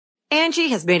Angie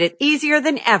has made it easier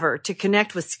than ever to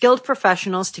connect with skilled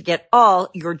professionals to get all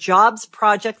your jobs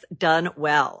projects done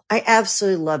well. I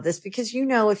absolutely love this because,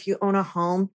 if you own a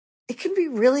home, it can be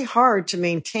really hard to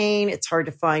maintain. It's hard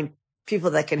to find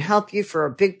people that can help you for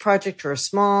a big project or a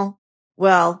small.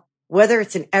 Well, whether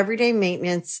it's in everyday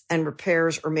maintenance and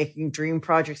repairs or making dream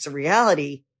projects a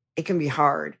reality, it can be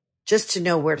hard just to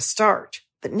know where to start.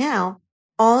 But now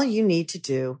all you need to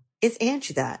do is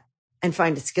Angie that and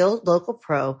find a skilled local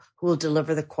pro who will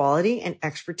deliver the quality and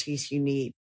expertise you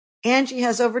need. Angie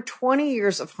has over 20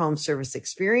 years of home service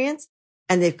experience,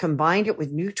 and they've combined it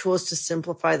with new tools to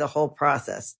simplify the whole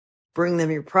process. Bring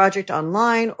them your project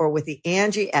online or with the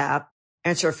Angie app,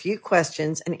 answer a few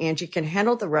questions, and Angie can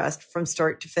handle the rest from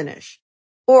start to finish.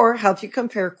 Or help you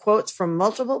compare quotes from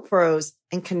multiple pros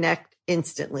and connect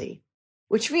instantly,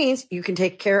 which means you can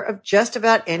take care of just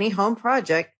about any home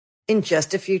project in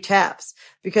just a few taps.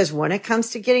 Because when it comes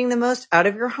to getting the most out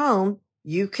of your home,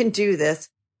 you can do this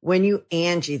when you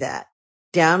Angie that.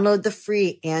 Download the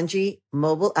free Angie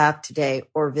mobile app today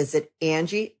or visit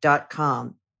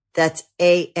Angie.com. That's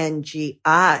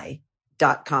ANGI.com.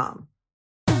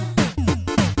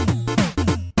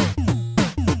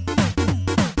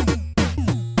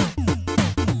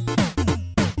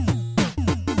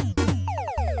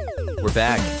 We're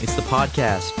back. It's the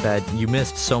podcast that you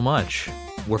missed so much.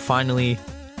 We're finally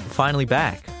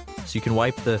back. So you can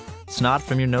wipe the snot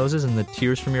from your noses and the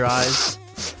tears from your eyes.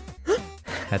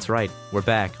 That's right. We're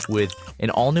back with an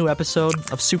all-new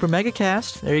episode of Super Mega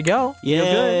Cast. There you go.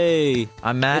 Yay!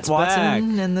 I'm Matt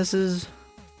Watson, and this is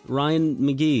Ryan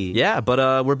McGee. Yeah,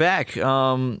 but we're back. It's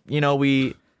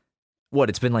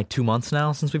been like 2 months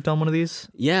now since we've done one of these?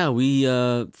 Yeah, we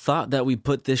thought that we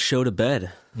put this show to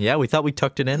bed. Yeah, we thought we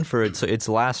tucked it in for its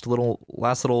last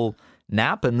little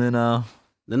nap, and then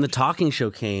the talking show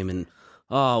came, and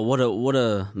what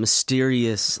a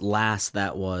mysterious last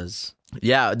that was.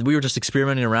 Yeah, we were just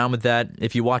experimenting around with that.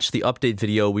 If you watch the update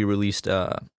video we released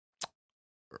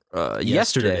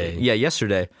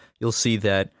yesterday, you'll see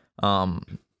that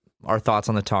our thoughts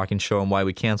on the talking show and why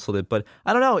we canceled it. But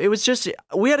I don't know, it was just,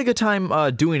 we had a good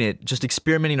time doing it, just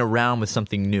experimenting around with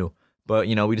something new. But,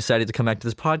 we decided to come back to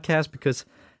this podcast because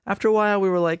after a while we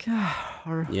were like,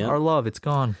 our love, it's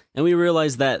gone. And we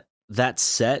realized that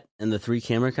set and the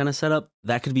 3-camera kind of setup,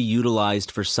 that could be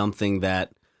utilized for something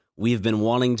that we've been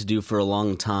wanting to do for a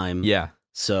long time. Yeah.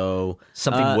 So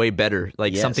something way better.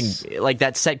 Like something like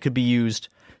that set could be used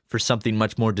for something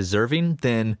much more deserving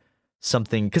than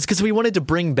something, because we wanted to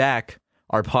bring back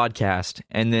our podcast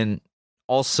and then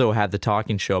also have the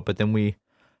talking show, but then we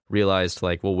realized,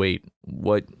 like, well, wait,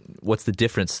 what's the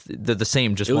difference? They're the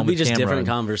same, just it one would be with just camera. Different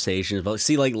conversations. But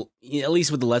see, like, at least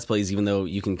with the Let's Plays, even though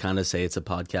you can kind of say it's a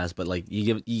podcast, but like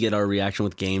you get our reaction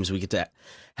with games. We get to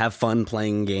have fun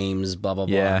playing games, blah blah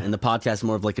blah. Yeah. And the podcast is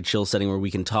more of like a chill setting where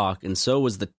we can talk. And so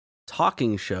was the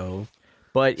talking show.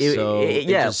 But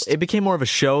it became more of a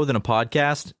show than a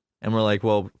podcast. And we're like,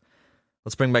 well,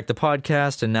 let's bring back the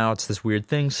podcast. And now it's this weird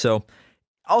thing. So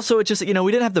also, it just, we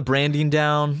didn't have the branding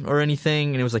down or anything.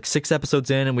 And it was like 6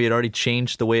 episodes in, and we had already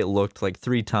changed the way it looked like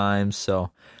 3 times.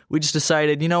 So we just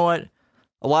decided, you know what?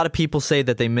 A lot of people say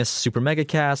that they miss Super Mega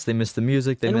Cast. They miss the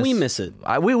music. We miss it.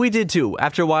 We did too.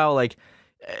 After a while, like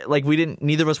we didn't.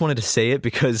 Neither of us wanted to say it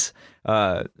because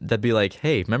that'd be like,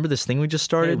 hey, remember this thing we just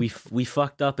started? Hey, we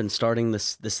fucked up in starting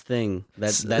this thing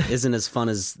that isn't as fun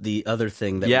as the other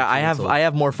thing. That I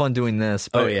have more fun doing this.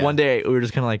 But one day we were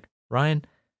just kind of like, Ryan,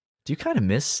 do you kind of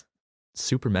miss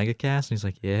Super Mega Cast? And he's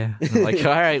like, yeah. And I'm like,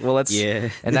 all right, well, let's. Yeah.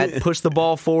 And that pushed the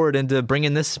ball forward into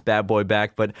bringing this bad boy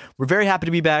back. But we're very happy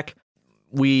to be back.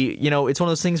 It's one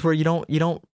of those things where you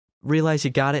don't realize you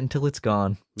got it until it's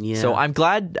gone. Yeah. So I'm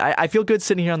glad. I feel good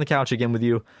sitting here on the couch again with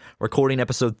you, recording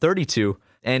episode 32,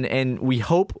 and we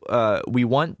hope we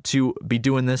want to be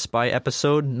doing this by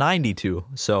episode 92.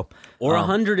 So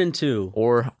 102,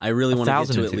 or I really want to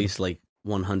get to 1,002. at least like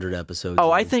 100 episodes.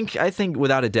 Oh, I think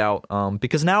without a doubt,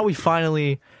 because now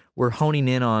we're honing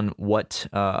in on what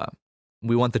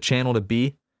we want the channel to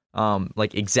be,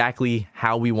 like exactly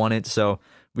how we want it. So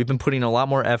we've been putting a lot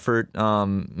more effort,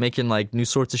 making like new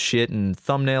sorts of shit and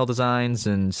thumbnail designs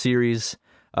and series.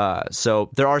 So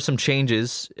there are some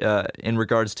changes in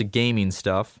regards to gaming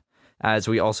stuff, as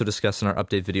we also discussed in our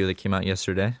update video that came out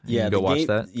yesterday. You can go watch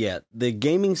that. Yeah, the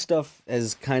gaming stuff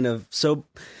is kind of, so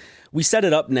we set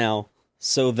it up now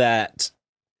so that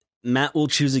Matt will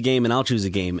choose a game and I'll choose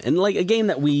a game. And like a game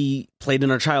that we played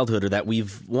in our childhood or that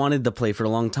we've wanted to play for a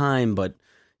long time, but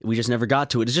we just never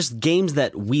got to it. It's just games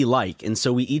that we like. And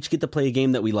so we each get to play a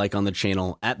game that we like on the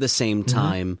channel at the same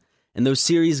time. And those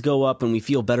series go up and we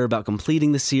feel better about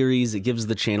completing the series. It gives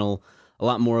the channel a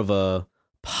lot more of a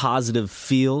positive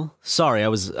feel. Sorry, I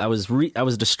was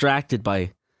distracted by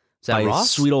Is that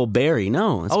Ross? sweet old Barry.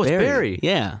 No, it's Oh, it's Barry. Barry.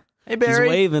 Yeah. Hey, Barry. He's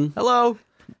waving. Hello.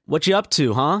 What you up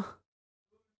to, huh?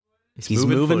 He's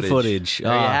moving footage.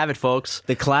 There you have it, folks.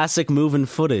 The classic moving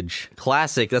footage.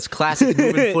 Classic. That's classic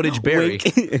moving footage, Barry.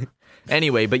 Wink.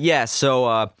 Anyway, but yeah,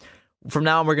 so from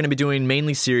now on, we're going to be doing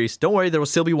mainly series. Don't worry, there will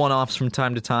still be one-offs from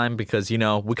time to time because, we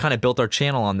kind of built our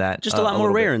channel on that. Just a lot more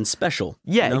little rare bit. and special.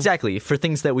 Yeah, exactly. For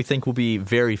things that we think will be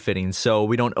very fitting, so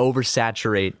we don't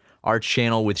oversaturate our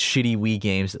channel with shitty Wii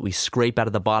games that we scrape out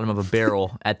of the bottom of a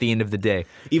barrel at the end of the day.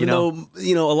 Even though,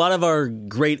 a lot of our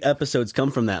great episodes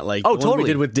come from that. Like, the one totally. we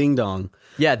did with Ding Dong.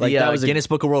 Yeah, the that was Guinness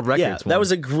Book of World Records Yeah, one. that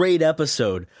was a great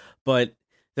episode, but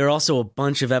there are also a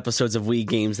bunch of episodes of Wii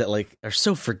games that are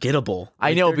so forgettable.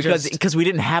 I know, because we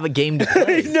didn't have a game to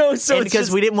play. No, so and it's because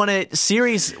just, we didn't want to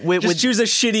series with choose a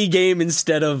shitty game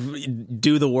instead of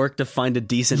do the work to find a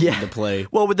decent one to play.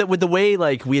 Well, with the way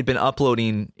we had been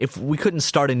uploading, if we couldn't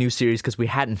start a new series because we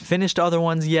hadn't finished other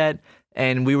ones yet,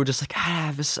 and we were just like,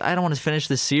 I don't want to finish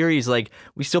this series.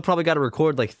 We still probably got to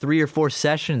record 3 or 4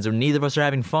 sessions, or neither of us are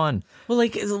having fun. Well,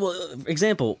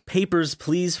 example, Papers,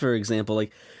 Please, for example,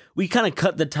 we kind of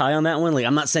cut the tie on that one.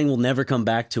 I'm not saying we'll never come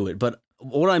back to it, but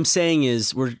what I'm saying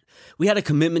is we had a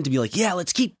commitment to be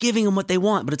let's keep giving them what they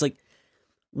want. But it's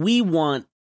we want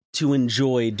to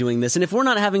enjoy doing this. And if we're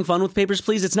not having fun with Papers,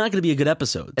 Please, it's not going to be a good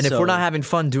episode. And if we're not having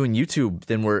fun doing YouTube,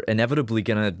 then we're inevitably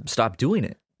going to stop doing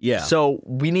it. Yeah. So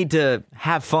we need to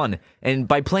have fun. And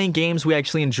by playing games we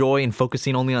actually enjoy and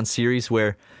focusing only on series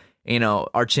where,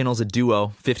 our channel's a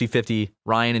duo, 50-50,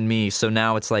 Ryan and me. So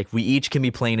now it's we each can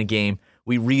be playing a game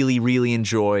we really, really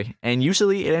enjoy. And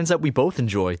usually it ends up we both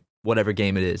enjoy whatever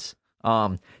game it is.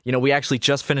 We actually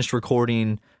just finished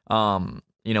recording,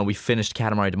 we finished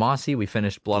Katamari Damacy, we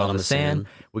finished Blood on the Sand.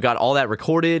 We got all that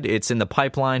recorded. It's in the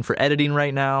pipeline for editing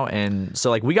right now. And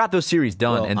so we got those series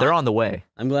done and they're on the way.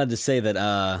 I'm glad to say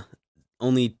that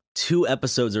only 2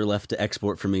 episodes are left to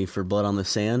export for me for Blood on the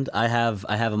Sand. I have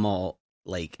them all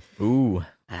Ooh.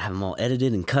 I have them all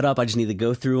edited and cut up. I just need to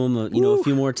go through them, a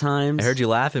few more times. I heard you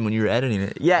laughing when you were editing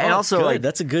it. Yeah, and also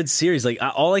that's a good series.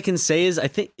 All I can say is I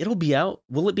think it'll be out.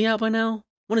 Will it be out by now?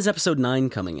 When is episode 9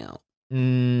 coming out?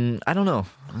 I don't know.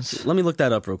 Let me look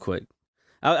that up real quick.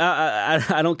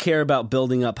 I don't care about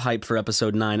building up hype for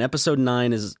episode 9. Episode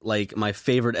 9 is my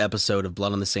favorite episode of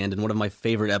Blood on the Sand and one of my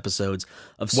favorite episodes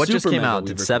of what Super just came Mega out?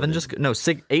 we've Did 7 recorded. just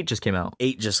no 8 just came out?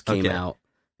 8 just came Okay. out,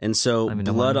 and so I don't even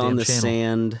know Blood my on damn the channel.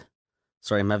 Sand.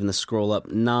 Sorry, I'm having to scroll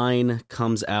up. 9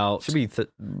 comes out. Should be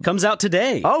Comes out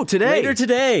today. Oh, today. Later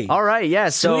today. All right, yeah.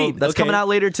 So Sweet, that's okay. coming out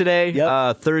later today.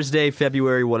 Yep. Thursday,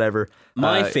 February, whatever.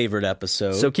 My favorite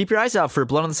episode. So keep your eyes out for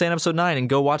Blood on the Sand episode 9 and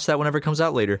go watch that whenever it comes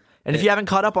out later. And if you haven't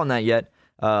caught up on that yet,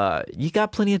 you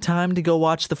got plenty of time to go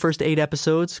watch the first 8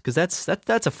 episodes because that's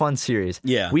a fun series.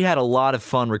 Yeah. We had a lot of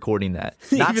fun recording that.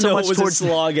 Not Even so though much it was towards a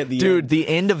slog at the dude. end. The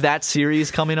end of that series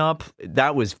coming up,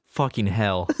 that was fucking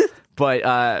hell. But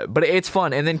it's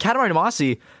fun. And then Katamari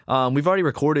Damacy, we've already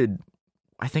recorded,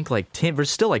 I think 10. There's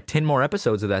still 10 more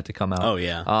episodes of that to come out. Oh,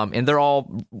 yeah. And they're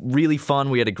all really fun.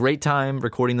 We had a great time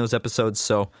recording those episodes.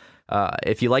 So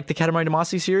if you like the Katamari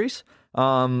Damacy series,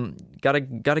 got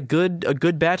a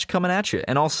good batch coming at you.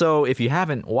 And also, if you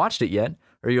haven't watched it yet,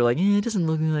 or you're it doesn't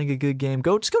look like a good game,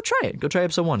 go try it. Go try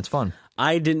episode 1. It's fun.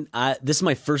 This is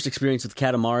my first experience with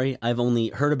Katamari. I've only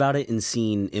heard about it and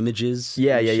seen images.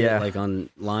 Yeah, and yeah, shit, yeah.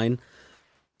 Online.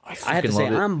 I have fucking to say,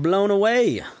 love it. I'm blown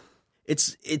away.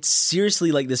 It's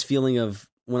seriously this feeling of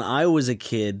when I was a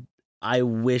kid, I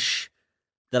wish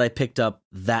that I picked up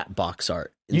that box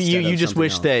art. You just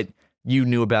wish that you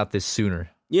knew about this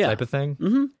sooner. Yeah. Type of thing.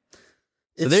 Mm-hmm.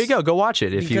 So there you go. Go watch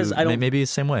it. If you because I don't- maybe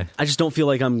it's the same way. I just don't feel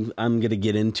like I'm gonna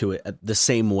get into it the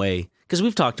same way because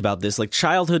we've talked about this,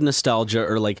 childhood nostalgia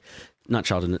or not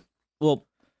childhood. Well,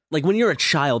 when you're a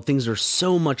child, things are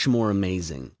so much more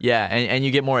amazing. Yeah, and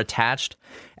you get more attached,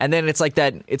 and then it's like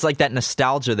that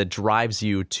nostalgia that drives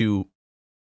you to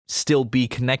still be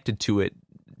connected to it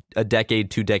a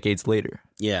decade, 2 decades later.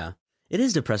 Yeah, it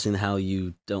is depressing how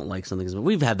you don't like something.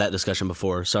 We've had that discussion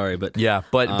before. Sorry, but Yeah,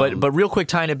 but real quick,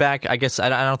 tying it back, I guess I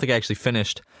don't think I actually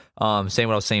finished saying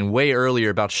what I was saying way earlier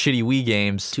about shitty Wii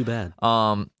games. too bad.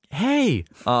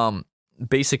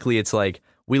 Basically, it's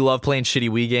we love playing shitty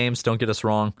Wii games. Don't get us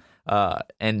wrong.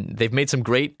 And they've made some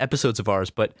great episodes of ours,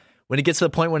 but when it gets to the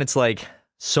point when it's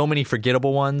so many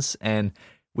forgettable ones, and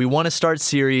we want to start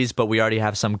series, but we already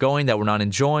have some going that we're not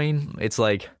enjoying, it's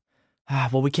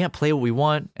well, we can't play what we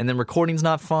want, and then recording's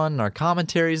not fun, and our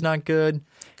commentary's not good.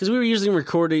 Because we were usually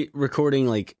recording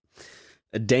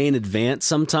a day in advance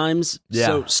sometimes. Yeah.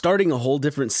 So starting a whole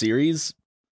different series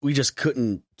we just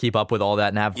couldn't keep up with all that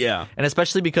and have and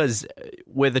especially because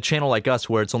with a channel like us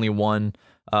where it's only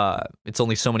it's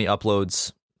only so many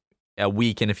uploads a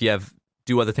week, and if you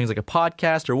do other things like a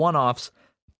podcast or one-offs,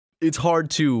 it's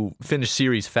hard to finish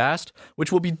series fast,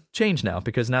 which will be changed now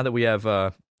because now that we have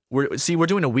we're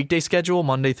doing a weekday schedule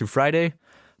Monday through Friday,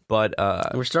 but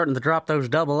we're starting to drop those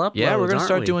double uploads. Yeah, we're gonna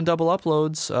start doing double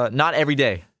uploads, not every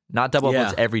day. Not double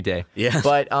uploads every day. Yeah.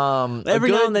 But every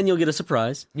now and then you'll get a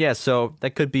surprise. Yeah, so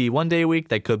that could be 1 day a week.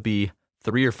 That could be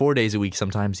 3 or 4 days a week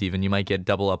sometimes even. You might get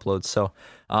double uploads. So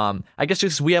I guess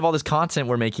just we have all this content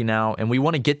we're making now, and we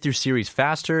want to get through series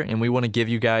faster, and we want to give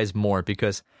you guys more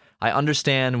because I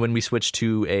understand when we switch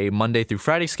to a Monday through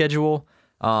Friday schedule,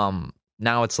 now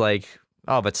it's like,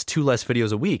 oh, that's 2 less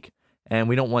videos a week. And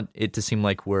we don't want it to seem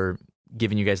like we're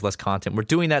giving you guys less content. We're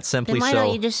doing that simply then why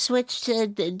don't you just switch to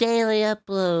daily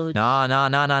upload? Nah.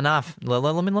 Let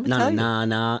me tell you.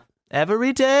 Nah.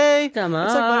 Every day. Come on.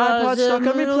 It's like my iPod stuck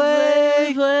on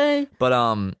replay.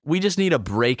 But we just need a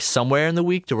break somewhere in the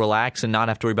week to relax and not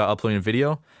have to worry about uploading a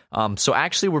video. So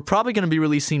actually, we're probably going to be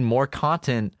releasing more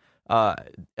content,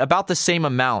 about the same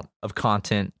amount of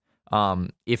content,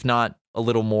 if not a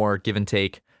little more, give and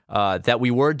take, that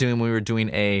we were doing when we were doing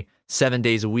a 7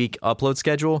 days a week upload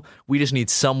schedule. We just need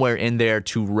somewhere in there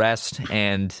to rest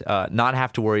and not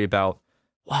have to worry about,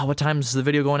 wow, what time is the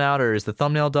video going out, or is the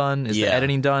thumbnail done, is the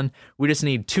editing done? We just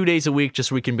need 2 days a week just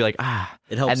so we can be like,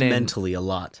 it helps mentally a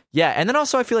lot. Yeah, and then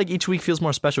also I feel like each week feels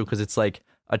more special because it's like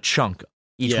a chunk.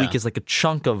 Each week is like a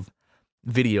chunk of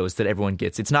videos that everyone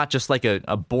gets. It's not just like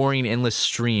a boring endless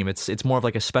stream. It's more of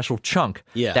like a special chunk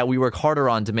that we work harder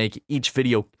on to make each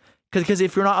video, because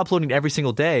if you're not uploading every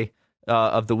single day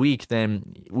of the week,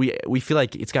 then we feel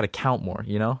like it's got to count more,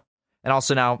 you know. And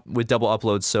also now with double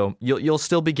uploads, so you'll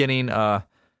still be getting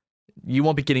you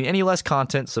won't be getting any less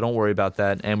content, so don't worry about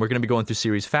that. And we're going to be going through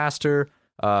series faster.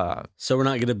 So we're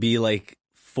not going to be like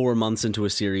 4 months into a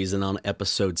series and on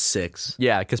episode 6.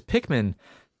 Yeah, because Pikmin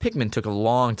took a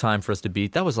long time for us to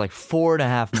beat. That was like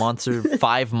 4.5 months or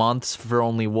 5 months for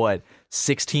only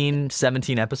 16,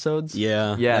 17 episodes?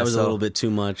 Yeah, that was a little bit too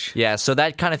much. Yeah, so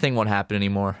that kind of thing won't happen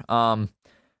anymore.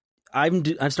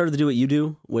 I've started to do what you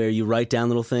do, where you write down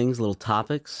little things, little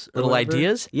topics. Little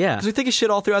ideas? Yeah. Because we think of shit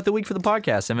all throughout the week for the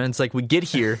podcast. I mean, it's like we get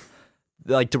here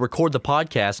like to record the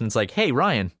podcast, and it's like, hey,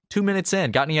 Ryan, 2 minutes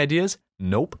in, got any ideas?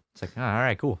 Nope. It's like, all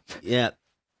right, cool. Yeah.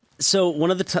 So one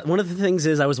of the things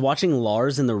is I was watching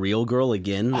Lars and the Real Girl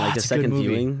again, like a second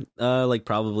viewing, like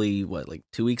probably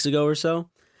 2 weeks ago or so.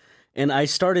 And I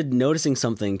started noticing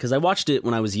something because I watched it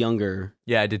when I was younger.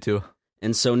 Yeah, I did too.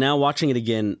 And so now watching it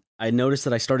again, I noticed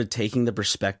that I started taking the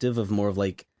perspective of more of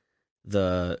like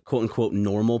the quote unquote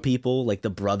normal people, like the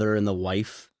brother and the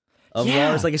wife of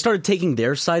Lars. Like I started taking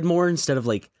their side more instead of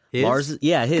like his? Lars.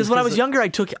 Yeah, his. Because when I was younger,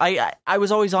 I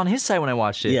was always on his side when I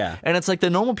watched it. Yeah. And it's like the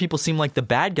normal people seem like the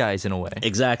bad guys in a way.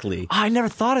 Exactly. I never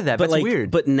thought of that. But that's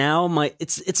weird. But now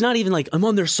it's not even like I'm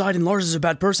on their side and Lars is a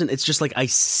bad person. It's just like I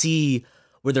see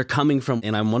where they're coming from,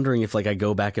 and I'm wondering if like I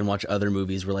go back and watch other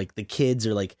movies where like the kids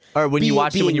are like, or when you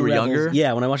watched it when you were younger.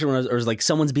 Yeah, when I watched it when I was, or like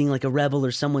someone's being like a rebel,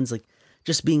 or someone's like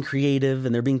just being creative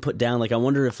and they're being put down. Like I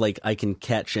wonder if like I can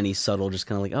catch any subtle, just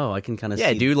kind of like, oh, I can kind of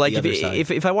see dude. Like the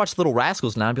if I watched Little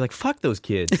Rascals now, I'd be like, fuck those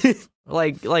kids.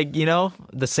 like you know,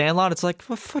 The Sandlot. It's like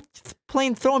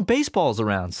throwing baseballs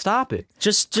around. Stop it.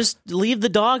 Just leave the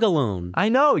dog alone. I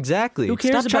know exactly. Who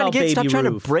cares Stop trying to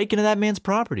Ruth? break into that man's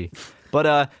property.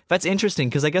 But that's interesting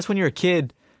because I guess when you're a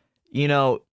kid, you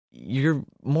know, you're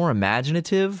more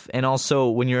imaginative, and also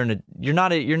when you're you're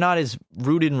not as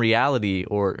rooted in reality,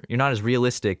 or you're not as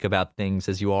realistic about things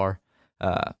as you are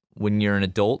when you're an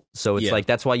adult. So it's like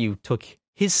that's why you took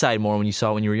his side more when you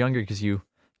saw it when you were younger, because you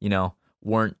know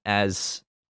weren't as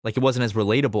like, it wasn't as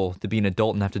relatable to be an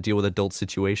adult and have to deal with adult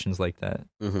situations like that.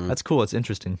 Mm-hmm. That's cool. It's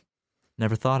interesting.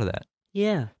 Never thought of that.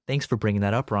 Yeah. Thanks for bringing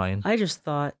that up, Ryan. I just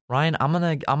thought, Ryan, I'm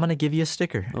gonna give you a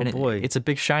sticker. Oh, and boy. It's a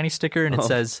big shiny sticker, and it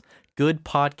says "Good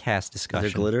Podcast Discussion."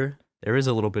 is there glitter? There is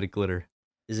a little bit of glitter.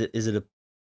 Is it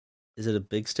a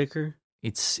big sticker?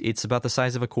 It's about the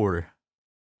size of a quarter.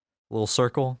 A little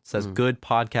circle. It says "Good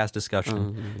Podcast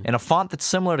Discussion," and a font that's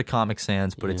similar to Comic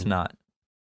Sans, but it's not.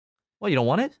 Well, you don't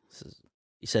want it?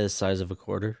 You said the size of a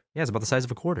quarter? Yeah, it's about the size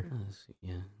of a quarter.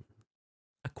 Yeah.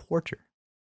 A quarter.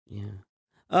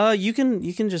 Yeah. You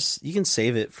can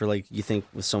save it for like you think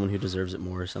with someone who deserves it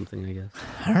more or something, I guess.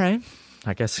 All right.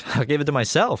 I guess I'll give it to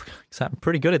myself because I'm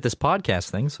pretty good at this podcast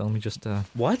thing. So let me just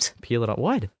what? Peel it up.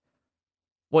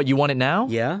 What, you want it now?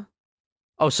 Yeah.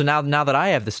 Oh, so now that I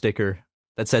have the sticker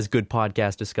that says "Good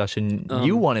Podcast Discussion,"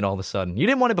 you want it all of a sudden. You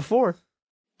didn't want it before.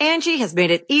 Angie has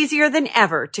made it easier than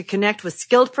ever to connect with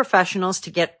skilled professionals to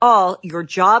get all your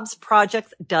jobs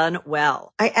projects done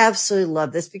well. I absolutely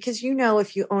love this because,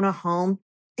 if you own a home,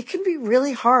 it can be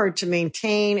really hard to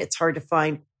maintain. It's hard to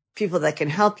find people that can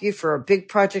help you for a big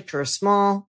project or a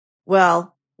small.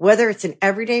 Well, whether it's in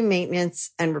everyday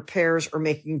maintenance and repairs or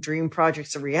making dream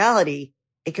projects a reality,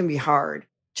 it can be hard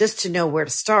just to know where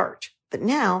to start. But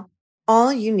now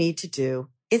all you need to do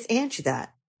is Angie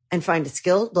that and find a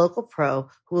skilled local pro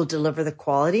who will deliver the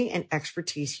quality and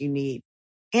expertise you need.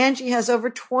 Angie has over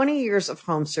 20 years of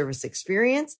home service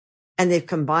experience, and they've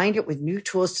combined it with new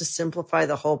tools to simplify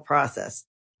the whole process.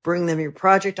 Bring them your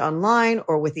project online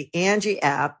or with the Angie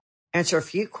app, answer a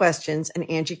few questions, and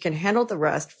Angie can handle the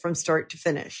rest from start to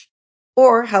finish.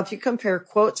 Or help you compare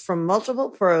quotes from multiple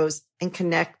pros and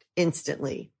connect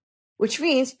instantly, which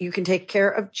means you can take care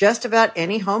of just about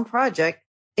any home project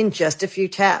in just a few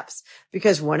taps.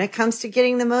 Because when it comes to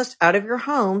getting the most out of your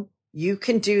home, you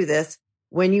can do this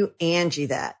when you Angie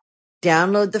that.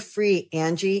 Download the free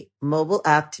Angie mobile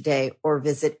app today or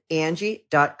visit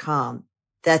Angie.com.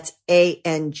 That's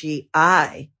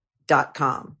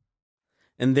ANGI.com.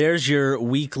 And there's your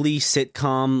weekly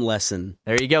sitcom lesson.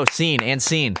 There you go. Scene.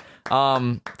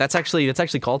 That's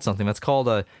actually called something. That's called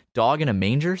a dog in a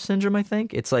manger syndrome, I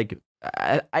think. It's like,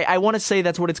 I want to say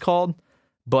that's what it's called,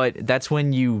 but that's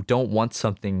when you don't want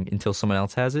something until someone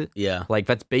else has it. Yeah. Like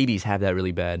babies have that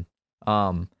really bad.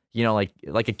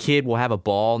 Like a kid will have a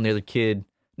ball and the other kid,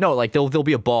 no, like there'll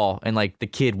be a ball and like the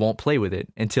kid won't play with it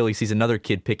until he sees another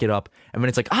kid pick it up. And when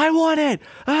it's like, I want it.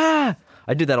 Ah,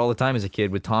 I did that all the time as a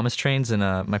kid with Thomas trains in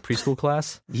my preschool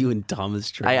class. You and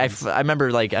Thomas trains. I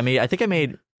remember like, I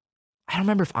don't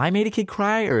remember if I made a kid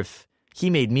cry or if he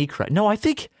made me cry. No, I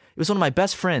think it was one of my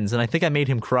best friends, and I think I made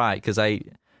him cry because I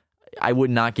would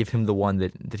not give him the one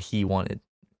that he wanted,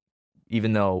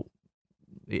 even though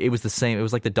it was the same. It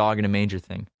was like the dog in a manger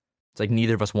thing. It's like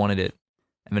neither of us wanted it,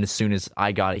 and then as soon as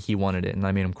I got it, he wanted it, and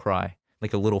I made him cry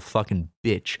like a little fucking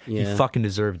bitch. Yeah. He fucking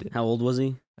deserved it. How old was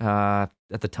he?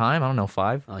 At the time, I don't know,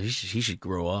 5. Oh, he should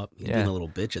grow up. He's Yeah. being a little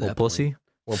bitch at Little that pussy. point.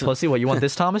 Little pussy. What, you want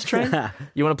this Thomas train?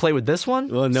 You want to play with this one?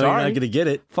 Well, no, Sorry. you're not gonna get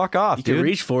it. Fuck off, You dude. can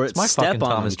reach for it, It's my step fucking on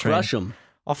Thomas him, train. crush him,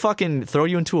 I'll fucking throw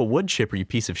you into a wood chipper, you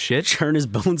piece of shit. churn his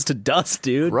bones to dust,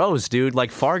 dude. Gross, dude.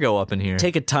 Like Fargo up in here.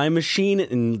 Take a time machine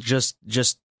and just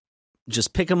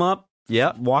pick him up.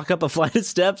 Yep. Walk up a flight of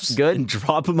steps. Good. And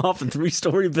drop him off a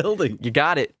 3-story building. You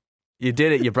got it. You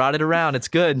did it. You brought it around. It's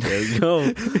good. There you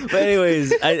go. But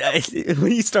anyways, I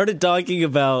when you started talking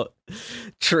about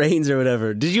trains or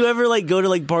whatever, did you ever like go to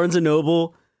like Barnes and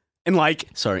Noble and like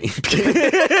sorry.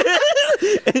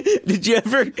 Did you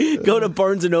ever go to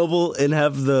Barnes and Noble and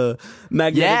have the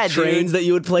magnetic trains dude. that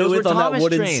you would play Those with were on that Thomas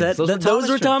wooden trains. set? Those were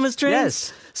Thomas Thomas trains.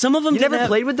 Yes. Some of them You didn't never have,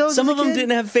 played with those Some as of a them kid?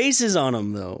 didn't have faces on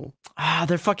them though.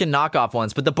 They're fucking knockoff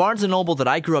ones. But the Barnes and Noble that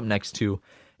I grew up next to,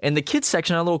 in the kids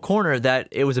section, on a little corner, that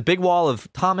it was a big wall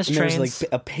of Thomas And there trains. was like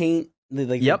a paint,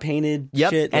 like Yep. painted Yep.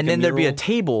 shit. And like then there'd be a mural.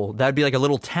 table that'd be like a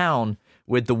little town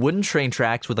with the wooden train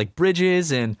tracks with like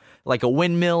bridges and like a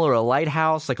windmill or a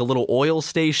lighthouse, like a little oil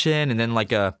station, and then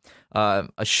like a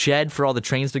shed for all the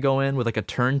trains to go in with like a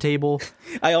turntable.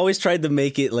 I always tried to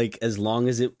make it like as long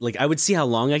as it like I would see how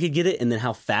long I could get it and then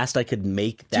how fast I could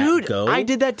make that Dude, go. I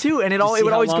did that too, and it To see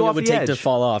would how always long go it off would the take edge. to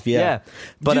fall off. Yeah,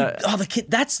 But Dude, the kid.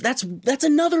 That's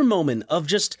another moment of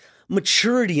just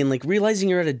maturity and like realizing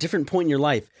you're at a different point in your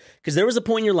life. Because there was a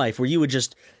point in your life where you would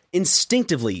just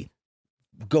instinctively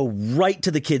go right to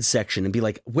the kids section and be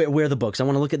like, "Where are the books? I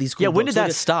want to look at these." Cool Yeah, when books. did Look that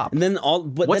at-" stop? And then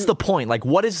what's the point? Like,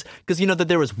 what is? Because you know that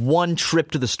there was one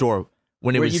trip to the store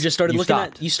when it where was you just started looking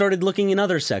stopped. at? You started looking in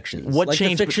other sections. What like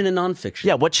changed the fiction and nonfiction?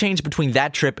 Yeah, what changed between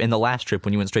that trip and the last trip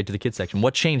when you went straight to the kids section?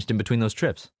 What changed in between those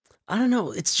trips? I don't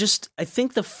know. It's just I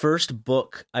think the first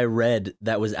book I read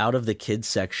that was out of the kids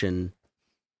section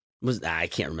was I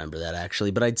can't remember that actually,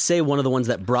 but I'd say one of the ones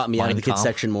that brought me out of Mein the kids Kampf?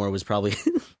 section more was probably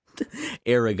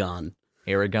Aragon.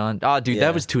 Aragon. Oh, dude, Yeah.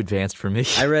 that was too advanced for me.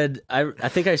 I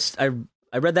think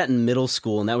I read that in middle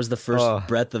school, and that was the first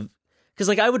breadth of because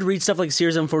like I would read stuff like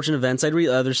Series of Unfortunate Events. I'd read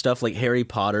other stuff like Harry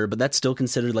Potter, but that's still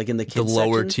considered like in the the kids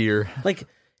lower section. tier. Like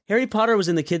Harry Potter was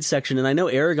in the kids section, and I know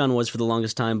Aragon was for the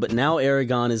longest time, but now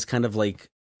Aragon is kind of like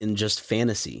in just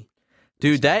fantasy.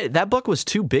 Dude, that book was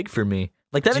too big for me.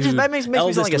 Like that Dude, that makes me sound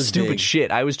Eldest like a was stupid big.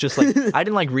 shit. I was just like I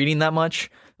didn't like reading that much.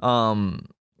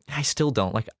 I still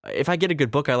don't. Like if I get a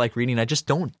good book I like reading, I just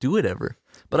don't do it ever.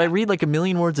 But I read like 1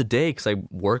 million words a day because I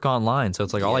work online, so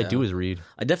it's like all I Yeah. do is read.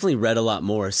 I definitely read a lot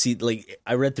more. See, like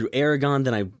I read through Aragon,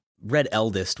 then I read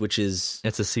Eldest, which is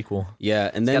It's a sequel. yeah,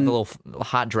 and It's got then the little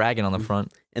hot dragon on the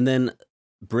front. and then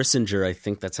Brissinger, I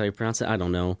think that's how you pronounce it. I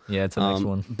don't know. Yeah, it's the next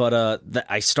one. But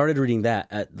I started reading that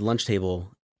at the lunch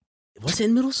table. Was it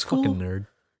in middle school? Fucking nerd.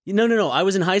 No. I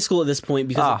was in high school at this point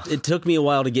because it took me a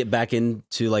while to get back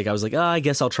into, like, I was like, I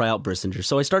guess I'll try out Brissinger.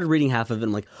 So I started reading half of it and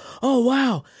I'm like, oh,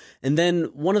 wow. And then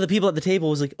one of the people at the table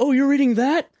was like, oh, you're reading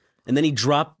that? And then he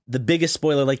dropped the biggest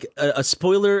spoiler, like a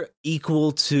spoiler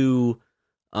equal to,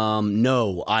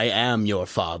 no, I am your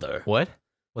father. What?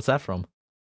 What's that from?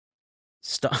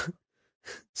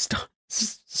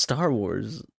 Star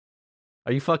Wars.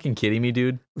 Are you fucking kidding me,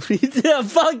 dude? Yeah,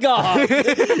 fuck off.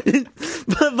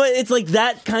 but it's like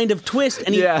that kind of twist,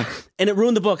 and and it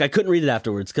ruined the book. I couldn't read it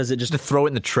afterwards because it just To throw it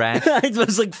in the trash I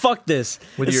was like, fuck this.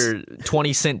 with your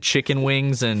 20-cent chicken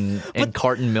wings and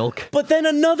carton milk. But then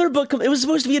another book. It was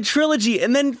supposed to be a trilogy,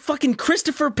 and then fucking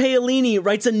Christopher Paolini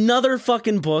writes another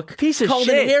fucking book Piece of called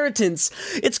shit. Inheritance.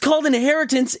 It's called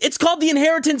Inheritance. It's called the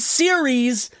Inheritance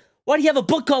series. Why do you have a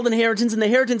book called Inheritance and the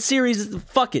Inheritance series?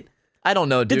 Fuck it. I don't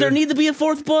know, dude. Did there need to be a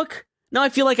fourth book? Now I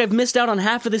feel like I've missed out on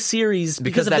half of the series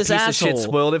because of that this piece asshole. of shit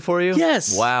spoiled it for you?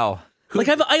 Yes. Wow. Like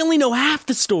I only know half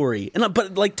the story,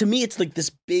 but like to me, it's like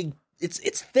this big. It's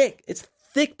thick. It's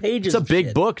thick pages. It's a big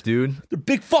shit. book, dude. They're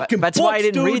big fucking. That's books, why I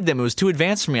didn't dude. read them. It was too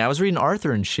advanced for me. I was reading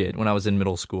Arthur and shit when I was in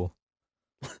middle school.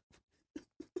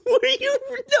 Were you?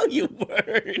 No, you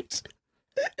weren't.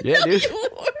 Yeah, dude. You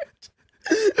weren't.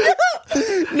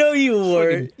 No, you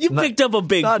weren't. You picked up a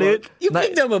big book. Dude. You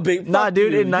picked up a big. Nah, fuck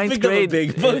dude. you. In You ninth picked up a grade,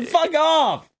 big book. Fuck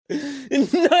off. In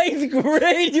ninth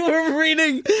grade, you were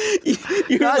reading.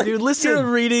 Dude, listen. You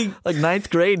were reading. Like ninth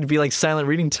grade would be like silent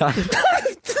reading time.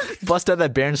 Bust out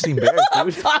that Berenstain Bears,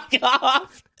 dude. Fuck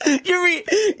off.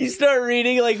 You start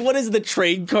reading, like, what is the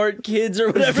trade cart kids or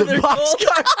whatever they're called?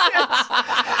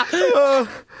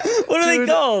 What are they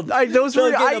called? I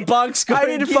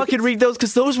didn't kids. fucking read those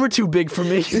because those were too big for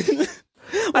me.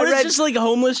 What is just like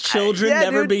homeless children Yeah,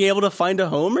 never dude. being able to find a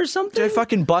home or something? Did I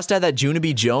fucking bust out that Junie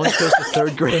B. Jones goes to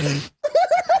third grade?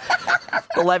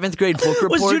 11th grade book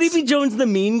reports. Was Judy B. Jones the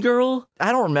mean girl?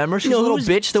 I don't remember. She's a No, little who's-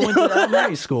 bitch that went to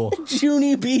elementary school.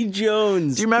 Junie B.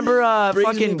 Jones. Do you remember Brings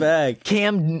me fucking back.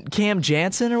 Cam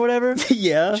Jansen or whatever?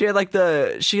 Yeah. She had like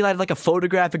a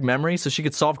photographic memory so she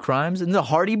could solve crimes. And the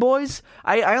Hardy Boys,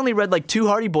 I only read like 2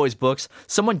 Hardy Boys books.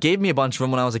 Someone gave me a bunch of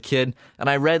them when I was a kid, and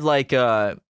I read like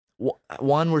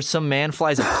one where some man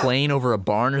flies a plane over a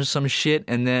barn or some shit,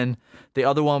 and then the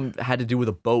other one had to do with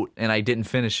a boat, and I didn't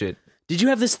finish it. Did you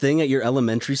have this thing at your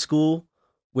elementary school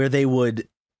where they would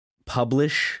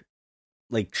publish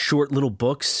like short little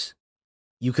books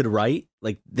you could write?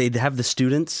 Like they'd have the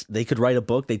students, they could write a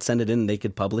book, they'd send it in, and they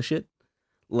could publish it.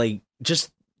 Like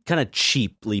just kind of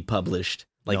cheaply published.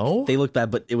 Like No? they looked bad,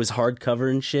 but it was hardcover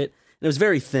and shit. And it was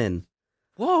very thin.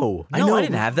 Whoa. No, I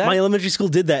didn't have that. My elementary school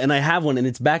did that, and I have one, and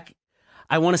it's back.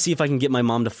 I want to see if I can get my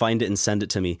mom to find it and send it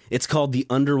to me. It's called The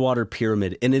Underwater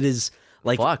Pyramid, and it is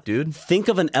like, Fuck, dude. think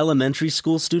of an elementary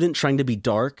school student trying to be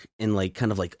dark and like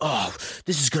kind of like, oh,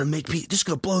 this is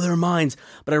gonna blow their minds.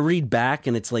 But I read back,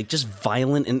 and it's like just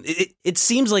violent, and it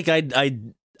seems like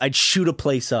I'd shoot a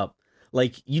place up.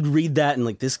 Like you'd read that, and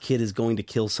like this kid is going to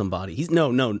kill somebody. He's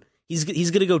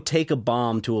gonna go take a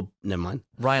bomb to a. Never mind.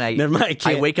 Ryan, Never mind. I I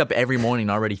can't. wake up every morning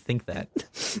and already think that.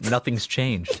 Nothing's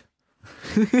changed.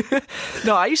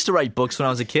 No, I used to write books when I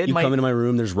was a kid. You come into my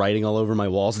room, there's writing all over my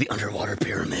walls. The Underwater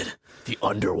Pyramid. The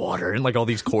underwater and like all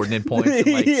these coordinate points and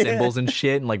like Yeah. symbols and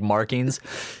shit and like markings.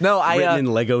 No, Written in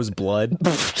Lego's blood.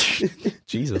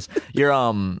 Jesus. Your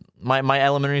my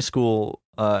elementary school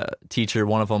teacher,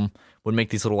 one of them would make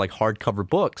these little like hardcover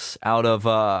books out of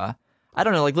I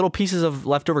don't know, like little pieces of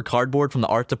leftover cardboard from the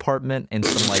art department and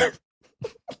some like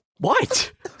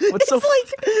What? What's so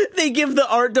Like they give the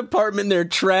art department their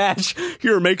trash.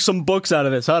 Here, make some books out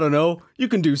of this. I don't know. You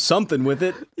can do something with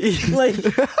it. Like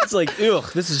it's like, ugh,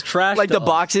 this is trash. like to the us.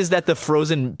 boxes that the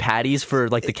frozen patties for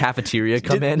like the cafeteria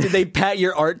come in? Did they pat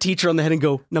your art teacher on the head and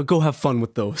go, "Now go have fun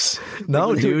with those"? No,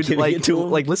 Like, they were dude. giving Like, it to 'em?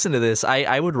 like, listen to this.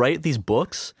 I would write these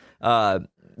books.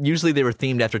 Usually they were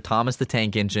themed after Thomas the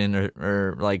Tank Engine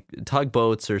or like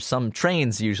tugboats or some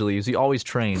trains. Usually always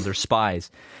trains or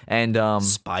spies. And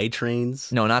Spy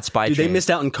trains. no, not spy Dude, trains. they missed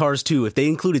out in Cars too. If they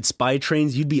included spy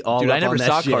trains, you'd be all Dude, up I never on that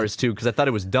saw shit. Cars 2 because I thought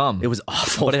it was dumb. It was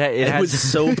awful. But it has- was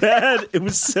so bad. It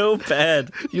was so bad.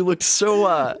 You looked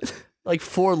so like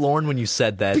forlorn when you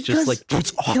said that. Just like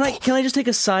it's awful. Can I just take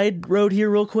a side road here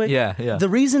real quick? Yeah, yeah. The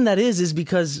reason that is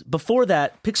because before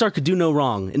that, Pixar could do no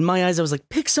wrong. In my eyes, I was like,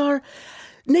 Pixar,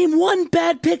 name one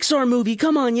bad Pixar movie.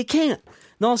 Come on, you can't.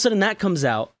 And all of a sudden that comes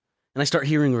out, and I start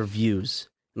hearing reviews,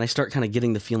 and I start kind of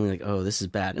getting the feeling like, oh, this is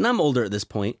bad. And I'm older at this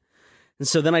point. And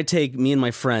so then I take me and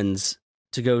my friends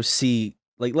to go see,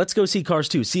 like, let's go see Cars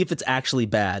 2, see if it's actually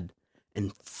bad.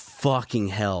 and fucking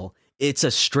hell, it's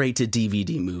a straight to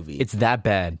DVD movie. It's that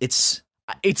bad. It's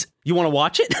you want to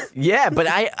watch it? Yeah, but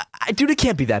I dude, it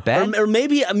can't be that bad. Or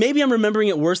maybe I'm remembering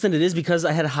it worse than it is because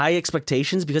I had high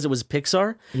expectations because it was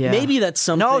Pixar. Yeah. Maybe that's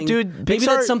something. No, dude, Maybe Pixar-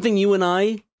 that's something you and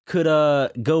I could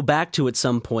go back to at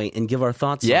some point and give our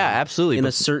thoughts. Yeah, on absolutely. In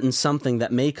a certain something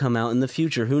that may come out in the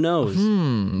future. Who knows?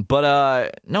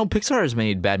 But no, Pixar has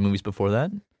made bad movies before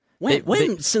that.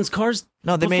 When since Cars?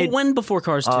 No, they made when before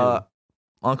Cars 2?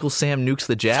 Uncle Sam Nukes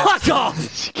the Jabs. Fuck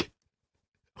off!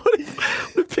 What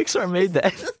if Pixar made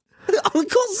that?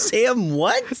 Uncle Sam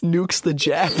what? Nukes the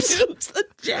Jabs. Nukes the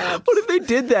Jabs. What if they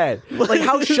did that? Like,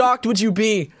 how shocked would you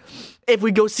be if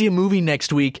we go see a movie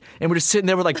next week and we're just sitting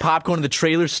there with like popcorn and the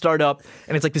trailers start up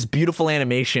and it's like this beautiful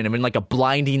animation and then like a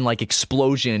blinding like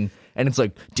explosion and it's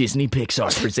like Disney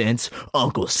Pixar presents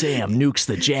Uncle Sam Nukes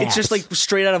the Jabs. It's just like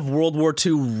straight out of World War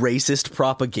II racist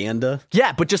propaganda.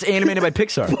 Yeah, but just animated by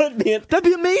Pixar. But man, That'd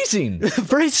be amazing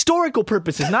for historical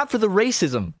purposes, not for the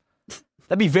racism.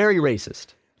 That'd be very racist.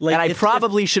 Like, and I if-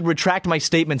 probably should retract my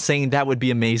statement saying that would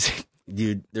be amazing.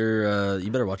 dude, they're you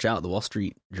better watch out. The Wall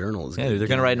Street Journal is. Yeah, they're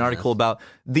going to write an article about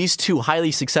these two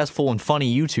highly successful and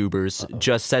funny YouTubers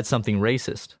just said something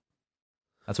racist.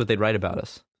 That's what they'd write about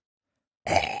us.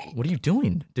 What are you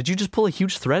doing? Did you just pull a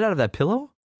huge thread out of that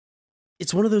pillow?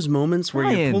 It's one of those moments where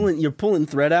Ryan. you're pulling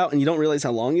thread out and you don't realize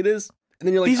how long it is, and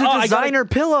then you're like, These are I gotta-" designer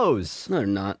pillows. No, they're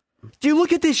not. Do you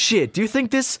look at this shit? Do you think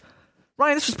this,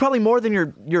 Ryan? This was probably more than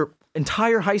your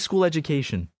entire high school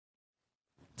education.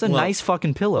 It's a Well- nice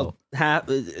fucking pillow.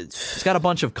 It's got a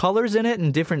bunch of colors in it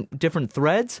and different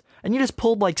threads, and you just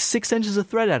pulled like 6 inches of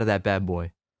thread out of that bad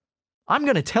boy. I'm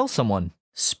gonna tell someone.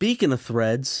 Speaking of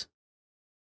threads,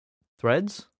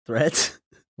 Threads?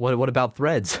 What about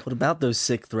threads? what about those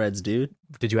sick threads, dude?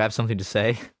 Did you have something to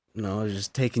say? No, I was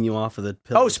just taking you off of the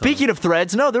pillow. Oh, speaking of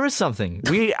threads, no, there is something.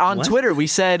 We on What? Twitter we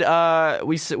said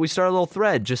we started a little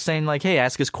thread just saying like, hey,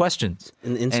 ask us questions.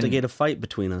 and instigate a fight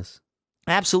between us.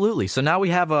 Absolutely. So now we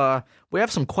have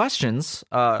some questions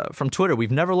from Twitter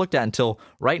we've never looked at until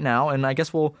right now, and I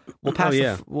guess we'll pass.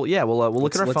 yeah. We'll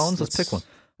look at our phones. Let's pick one.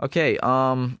 Okay.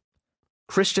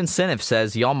 Christian Senef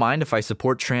says, "Y'all mind if I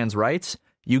support trans rights?"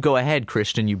 You go ahead,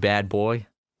 Christian. You bad boy.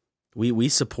 We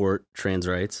support trans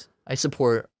rights. I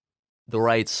support the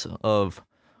rights of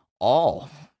all,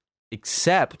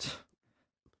 except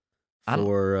I don't-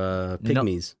 For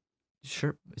pygmies.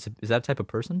 sure. Is that a type of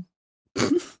person?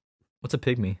 What's a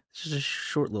pygmy? It's just a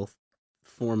short little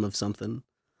form of something.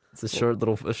 It's a short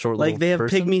little Like they have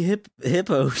person? pygmy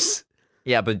hippos.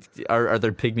 Yeah, but are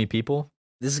there pygmy people?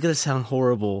 This is gonna sound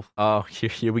horrible, Oh,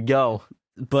 here we go.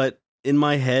 but in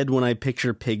my head, when I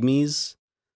picture pygmies,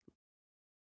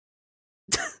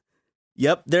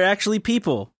 yep, they're actually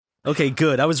people. Okay,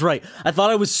 good. I was right. I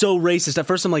thought I was so racist. At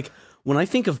first, I'm like, when I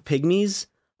think of pygmies,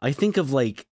 I think of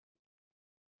like,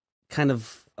 kind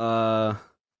of, I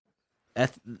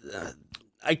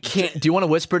can't. Do you want to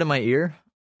whisper to my ear?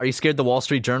 Are you scared the Wall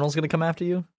Street Journal's going to come after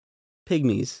you?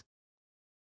 Pygmies.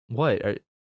 What?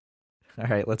 All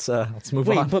right, let's move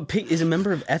Wait, on. but pig is a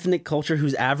member of ethnic culture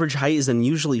whose average height is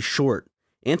unusually short.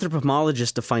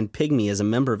 Anthropologists define pygmy as a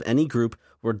member of any group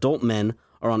where adult men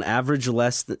are on average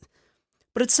less than.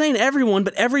 But it's saying everyone,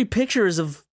 but every picture is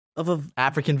of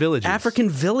African villages. African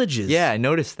villages. Yeah, I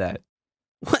noticed that.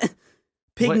 What?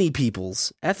 Pygmy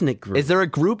peoples, ethnic group. Is there a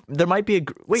group? There might be a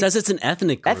wait. It says it's an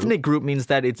ethnic group. Ethnic group means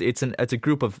that it's a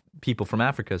group of people from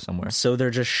Africa somewhere. So they're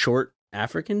just short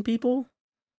African people?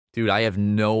 Dude, I have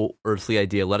no earthly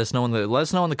idea. Let us know in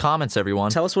the comments,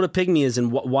 everyone. Tell us what a pygmy is and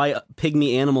why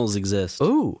pygmy animals exist.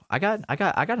 Ooh, I got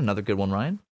another good one,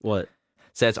 Ryan. What?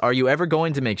 Says, are you ever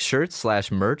going to make shirts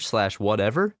 /merch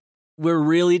 /whatever? We're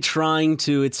really trying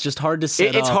to. It's just hard to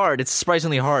set It's up. hard. It's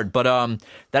surprisingly hard. But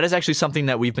that is actually something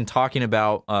that we've been talking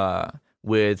about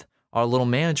with our little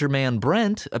manager man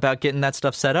Brent about getting that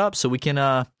stuff set up so we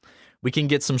can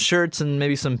get some shirts and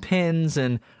maybe some pins.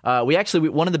 And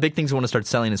one of the big things we want to start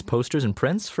selling is posters and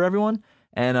prints for everyone.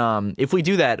 And if we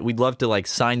do that, we'd love to like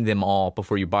sign them all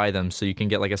before you buy them, so you can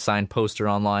get like a signed poster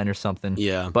online or something.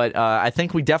 Yeah. But I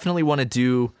think we definitely want to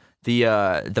do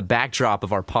the backdrop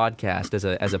of our podcast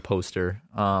as a poster.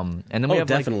 And then we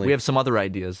definitely. we have some other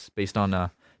ideas based on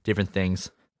different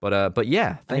things. But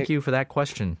yeah, thank you for that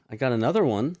question. I got another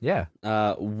one. Yeah.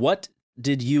 What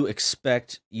did you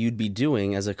expect you'd be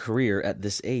doing as a career at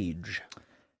this age?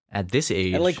 At this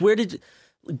age, And, like, where did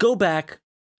go back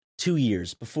 2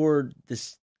 years before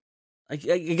this? I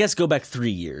guess go back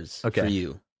 3 years Okay. for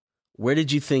you. Where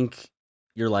did you think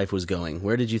your life was going?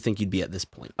 Where did you think you'd be at this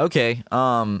point? Okay.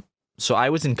 So I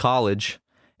was in college,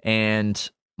 and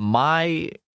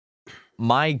my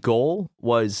my goal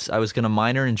was I was going to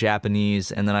minor in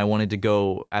Japanese, and then I wanted to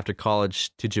go after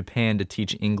college to Japan to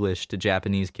teach English to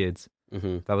Japanese kids.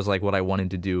 Mm-hmm. That was like what I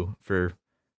wanted to do for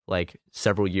like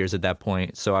several years at that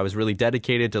point. So I was really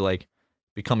dedicated to like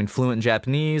becoming fluent in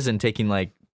Japanese and taking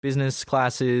like business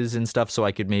classes and stuff so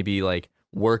I could maybe like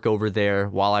work over there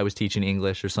while I was teaching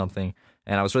English or something.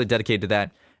 And I was really dedicated to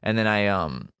that. And then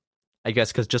I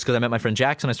guess because I met my friend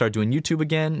Jackson, I started doing YouTube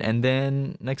again. And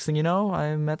then next thing you know,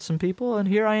 I met some people and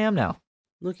here I am now.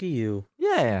 Look at you.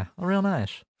 Yeah, real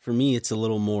nice. For me, it's a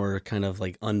little more kind of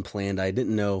like unplanned. I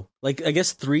didn't know. Like, I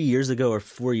guess 3 years ago or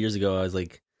 4 years ago, I was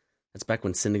like, that's back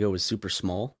when Syndigo was super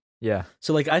small. Yeah.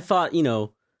 So, like, I thought,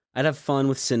 I'd have fun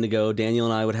with Syndigo. Daniel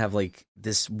and I would have, like,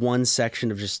 this one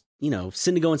section of just,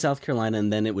 Syndigo in South Carolina,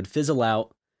 and then it would fizzle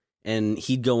out, and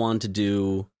he'd go on to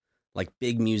do, like,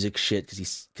 big music shit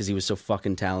because he was so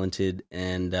fucking talented,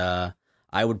 and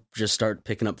I would just start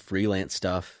picking up freelance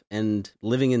stuff. And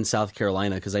living in South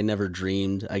Carolina, because I never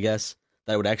dreamed, I guess,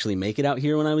 that I would actually make it out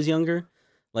here when I was younger.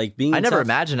 Like, being I never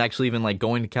imagined actually even, like,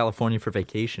 going to California for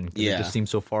vacation. Yeah. It just seems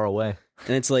so far away.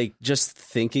 And it's, like, just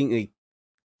thinking... Like,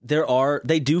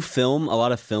 they do film a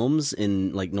lot of films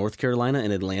in like North Carolina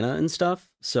and Atlanta and stuff.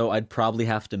 So I'd probably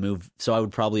have to move. So I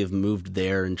would probably have moved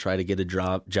there and try to get a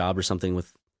job or something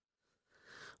with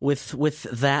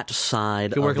that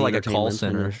side. You could work of at like a call entertainment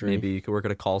center. industry. Maybe you could work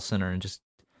at a call center and just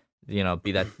be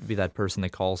that person that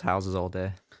calls houses all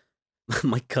day.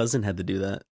 My cousin had to do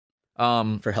that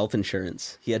for health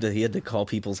insurance. He had to call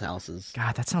people's houses.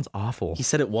 God, that sounds awful. He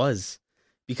said it was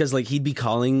because like he'd be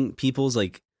calling people's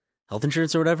like health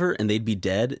insurance or whatever, and they'd be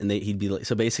dead, and he'd be like,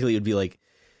 so basically it would be like,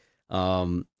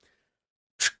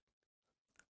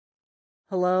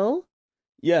 hello?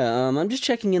 Yeah, I'm just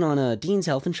checking in on Dean's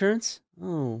health insurance.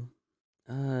 Oh,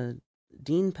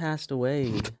 Dean passed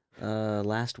away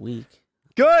last week.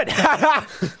 Good.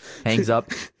 Hangs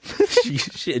up.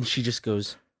 And she just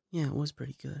goes, yeah, it was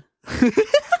pretty good.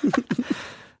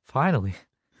 Finally.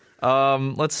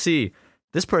 Let's see.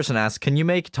 This person asks, can you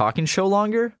make Talking Show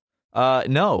longer?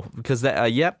 No, because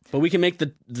yep. But we can make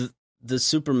the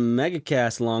super mega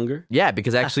cast longer. Yeah,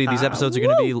 because actually these episodes are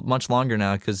going to be much longer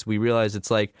now because we realized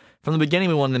it's like from the beginning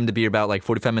we wanted them to be about like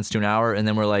 45 minutes to an hour, and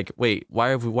then we're like, wait,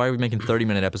 why are we making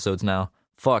 30-minute episodes now?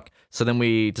 Fuck. So then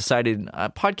we decided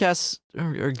podcasts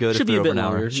are good. Should if be they're a bit over an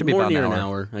longer. hour. Should be More about near an an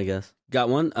hour. hour, I guess. Got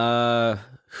one.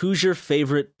 Who's your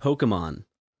favorite Pokemon?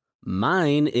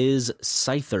 Mine is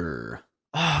Scyther.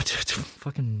 Oh, dude,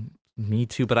 fucking me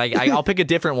too. But I'll pick a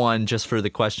different one just for the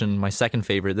question. My second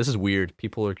favorite. This is weird.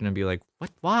 People are gonna be like, "What?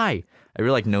 Why?" I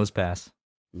really like Nosepass.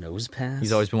 Nosepass?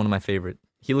 He's always been one of my favorite.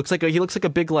 He looks like a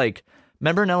big like.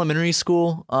 Remember in elementary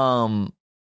school?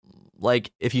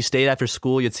 Like if you stayed after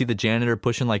school, you'd see the janitor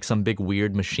pushing like some big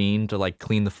weird machine to like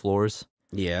clean the floors.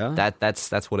 Yeah.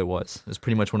 That's what it was. It was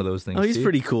pretty much one of those things. Oh, he's too.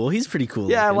 pretty cool. He's pretty cool.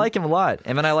 Yeah, I looking. like him a lot.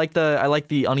 And then I like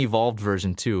the unevolved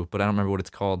version too, but I don't remember what it's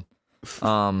called.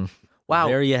 Wow.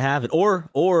 There you have it.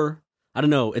 Or I don't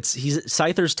know.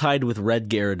 Scyther's tied with Red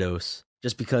Gyarados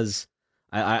just because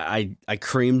I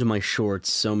creamed my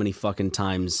shorts so many fucking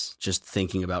times just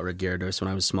thinking about Red Gyarados when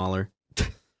I was smaller.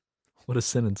 What a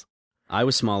sentence. I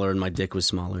was smaller and my dick was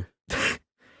smaller.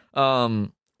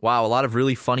 Wow, a lot of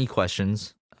really funny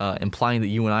questions, implying that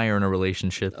you and I are in a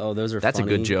relationship. Oh, those are That's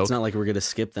funny. a good joke. It's not like we're gonna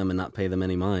skip them and not pay them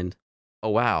any mind. Oh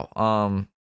wow.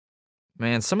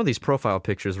 Man, some of these profile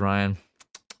pictures, Ryan.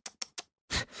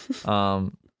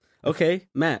 Okay,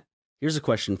 Matt, here's a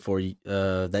question for you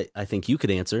that I think you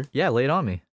could answer. Yeah, lay it on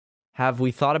me. Have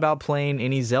we thought about playing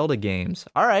any Zelda games?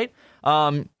 All right.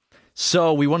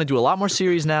 So we want to do a lot more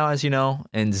series now, as you know,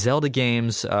 and Zelda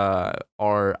games I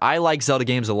like Zelda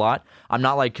games a lot. I'm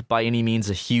not like by any means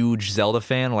a huge Zelda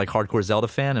fan, like hardcore Zelda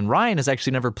fan, and Ryan has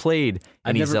actually never played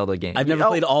any Zelda game. I've never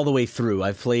played all the way through.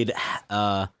 I've played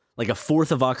like a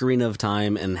fourth of Ocarina of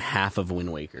Time and half of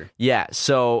Wind Waker. Yeah,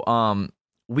 so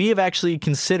we have actually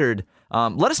considered,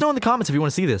 let us know in the comments if you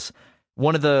want to see this.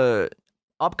 One of the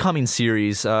upcoming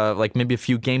series, like maybe a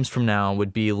few games from now,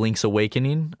 would be Link's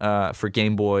Awakening for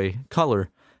Game Boy Color.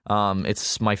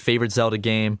 It's my favorite Zelda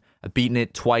game. I've beaten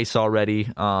it twice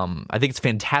already. I think it's a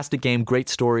fantastic game, great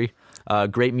story,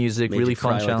 great music, really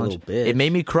fun challenge. It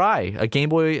made me cry. A Game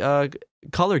Boy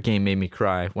Color game made me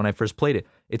cry when I first played it.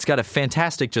 It's got a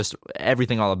fantastic, just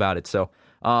everything all about it. So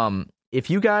if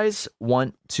you guys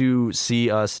want to see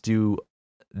us do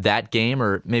that game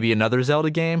or maybe another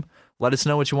Zelda game, let us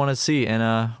know what you want to see,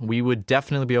 and we would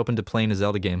definitely be open to playing a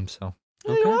Zelda game. So,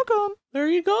 okay. You're welcome. There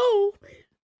you go.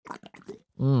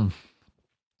 That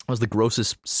was the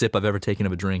grossest sip I've ever taken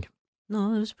of a drink.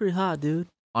 No, it was pretty hot, dude.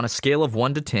 On a scale of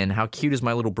 1 to 10, how cute is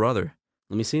my little brother?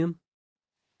 Let me see him.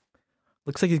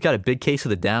 Looks like he's got a big case of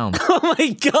the Downs. Oh my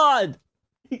god!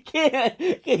 You can't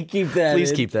keep that.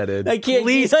 Please in. keep that in. I can't.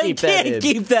 Please I keep that can't in.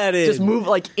 keep that in. Just move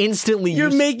like instantly.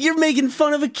 You're making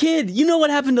fun of a kid. You know what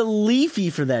happened to Leafy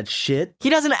for that shit? He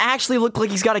doesn't actually look like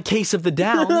he's got a case of the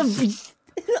Downs.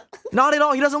 Not at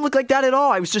all. He doesn't look like that at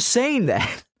all. I was just saying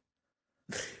that.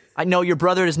 I know your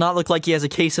brother does not look like he has a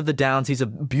case of the Downs. He's a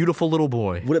beautiful little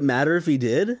boy. Would it matter if he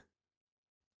did?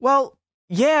 Well,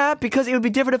 yeah, because it would be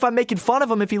different if I'm making fun of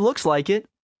him if he looks like it.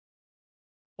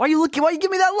 Why you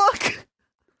give me that look?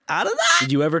 Out of that.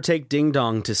 Did you ever take Ding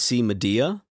Dong to see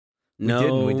Medea?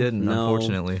 No, we didn't. no.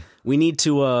 Unfortunately. We need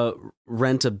to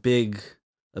rent a big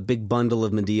bundle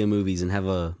of Medea movies and have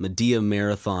a Medea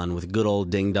marathon with good old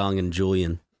Ding Dong and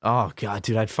Julian. Oh god,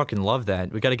 dude, I'd fucking love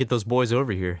that. We got to get those boys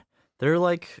over here. They're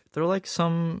like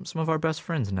some of our best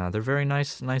friends now. They're very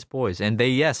nice boys. And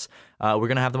we're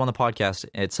gonna have them on the podcast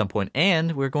at some point,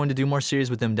 and we're going to do more series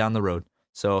with them down the road.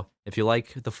 So if you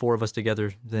like the four of us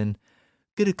together, then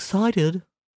get excited.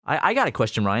 I got a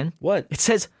question, Ryan. What? It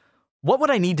says, what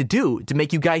would I need to do to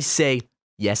make you guys say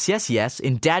yes, yes, yes,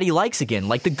 and Daddy likes again,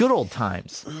 like the good old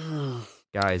times?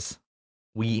 Guys,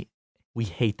 we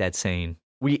hate that saying.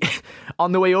 We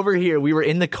on the way over here, we were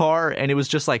in the car and it was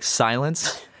just like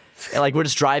silence. And like we're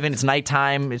just driving, it's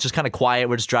nighttime, it's just kind of quiet,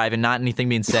 we're just driving, not anything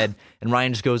being said, and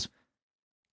Ryan just goes,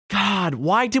 God,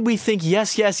 why did we think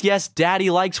yes, yes, yes, Daddy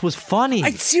likes was funny?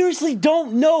 I seriously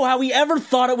don't know how he ever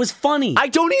thought it was funny. I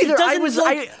don't either.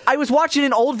 I was watching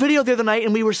an old video the other night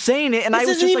and we were saying it, and I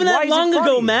was just like, why is it funny? This isn't even that long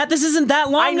ago, Matt. This isn't that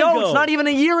long ago. I know, it's not even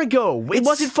a year ago. It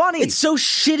wasn't funny. It's so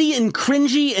shitty and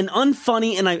cringy and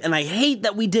unfunny, and I hate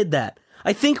that we did that.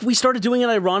 I think we started doing it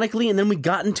ironically, and then we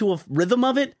got into a rhythm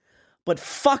of it, but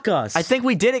fuck us. I think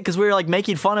we did it because we were like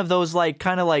making fun of those like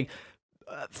kind of like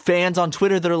fans on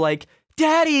Twitter that are like,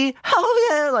 Daddy, oh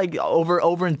yeah, like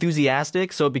over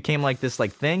enthusiastic. So it became like this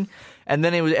like thing, and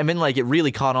then it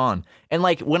really caught on. And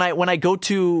like when I go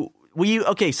to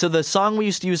so the song we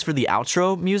used to use for the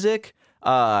outro music,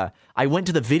 I went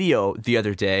to the video the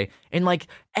other day, and like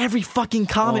every fucking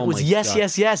comment was yes, God.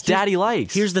 Yes, yes, Daddy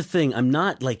likes. Here's the thing: I'm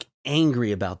not like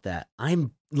angry about that.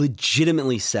 I'm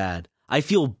legitimately sad. I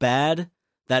feel bad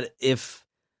that if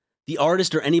the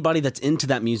artist or anybody that's into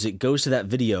that music goes to that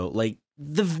video, like.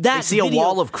 I see a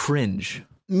wall of cringe.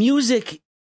 Music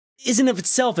isn't of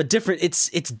itself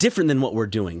it's different than what we're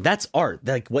doing. That's art.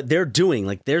 Like what they're doing.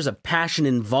 Like there's a passion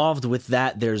involved with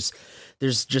that. There's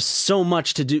just so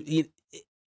much to do. It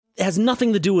has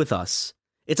nothing to do with us.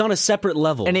 It's on a separate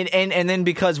level. And then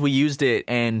because we used it,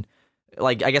 and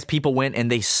like I guess people went and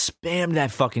they spammed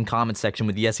that fucking comment section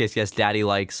with yes, yes, yes, Daddy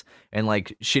likes, and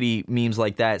like shitty memes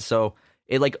like that. So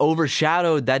it like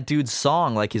overshadowed that dude's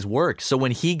song, like his work. So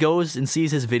when he goes and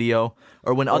sees his video,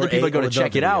 or when other people go to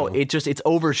check it out, it's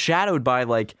overshadowed by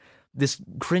like this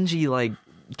cringy like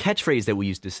catchphrase that we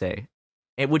used to say,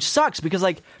 which sucks because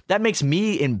like that makes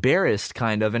me embarrassed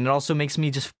kind of, and it also makes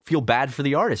me just feel bad for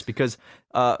the artist because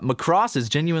Macross is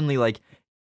genuinely like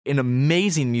an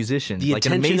amazing musician, like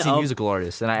an amazing musical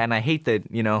artist, and I hate that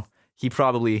he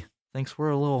probably thinks we're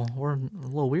a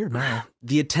little weird now.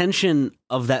 The attention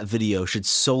of that video should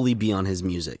solely be on his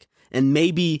music, and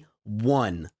maybe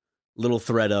one little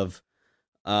thread of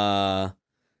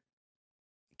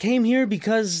came here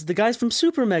because the guys from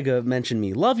Super Mega mentioned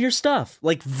me. Love your stuff.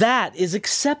 Like that is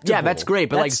acceptable. Yeah, that's great,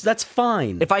 but that's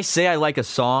fine. If I say I like a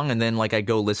song and then like I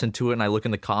go listen to it and I look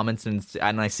in the comments and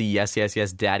I see yes, yes,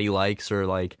 yes, Daddy likes, or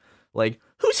like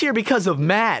who's here because of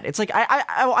Matt? It's like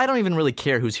I don't even really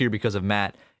care who's here because of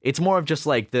Matt. It's more of just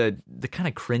like the kind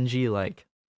of cringy like,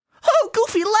 oh,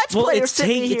 goofy Let's Player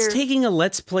sitting here. It's taking a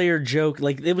Let's Player joke.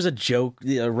 Like it was a joke,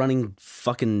 a running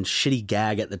fucking shitty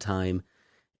gag at the time,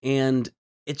 and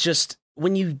it's just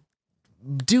when you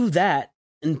do that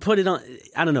and put it on,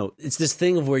 I don't know. It's this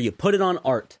thing of where you put it on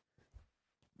art.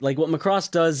 Like what Macross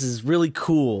does is really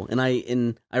cool, and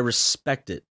I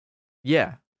respect it.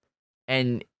 Yeah,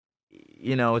 and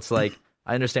it's like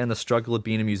I understand the struggle of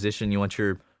being a musician. You want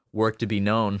your work to be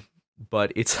known,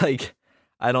 but it's like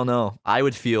I don't know. I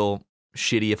would feel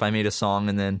shitty if I made a song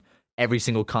and then every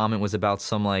single comment was about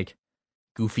some like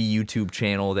goofy YouTube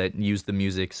channel that used the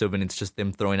music, so then it's just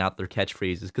them throwing out their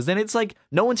catchphrases, because then it's like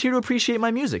no one's here to appreciate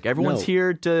my music. Everyone's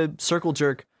here to circle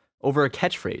jerk over a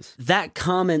catchphrase. That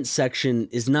comment section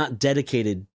is not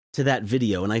dedicated to that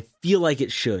video, and I feel like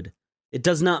it should. It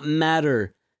does not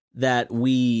matter that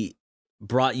we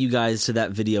brought you guys to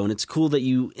that video, and it's cool that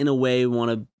you in a way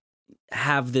want to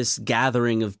have this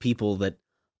gathering of people that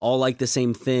all like the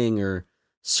same thing or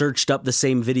searched up the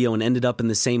same video and ended up in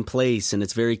the same place, and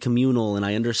it's very communal, and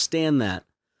I understand that.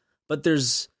 But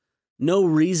there's no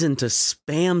reason to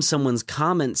spam someone's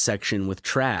comment section with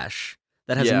trash.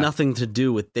 that has Yeah. nothing to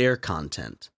do with their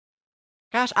content.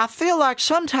 Guys, I feel like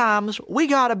sometimes we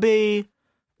gotta be,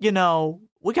 we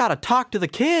gotta talk to the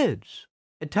kids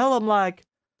and tell them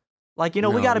we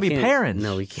No, gotta be can't- parents.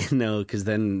 No, we can't. No, because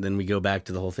then we go back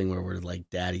to the whole thing where we're like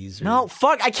daddies. Or, No,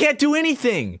 fuck, I can't do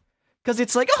anything. Because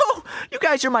it's like, oh, you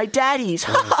guys are my daddies.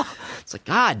 It's like,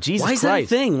 God, Jesus why is that a Christ.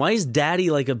 thing? Why is daddy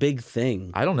like a big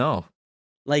thing? I don't know.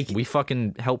 Like, We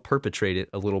fucking help perpetrate it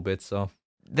a little bit, so.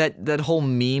 That whole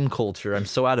meme culture, I'm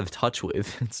so out of touch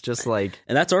with. It's just like,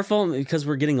 and that's our fault because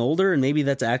we're getting older, and maybe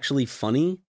that's actually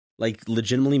funny. Like,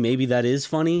 legitimately, maybe that is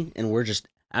funny, and we're just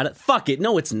out of. Fuck it,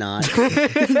 no, it's not.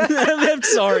 I'm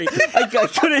sorry, I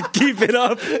couldn't keep it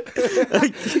up.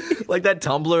 like that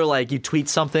Tumblr, like you tweet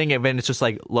something and then it's just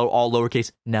like all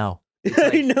lowercase. No,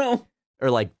 I know. or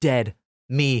like dead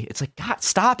me. It's like, God,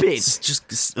 stop it. It's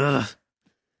just. Ugh.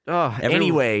 Oh,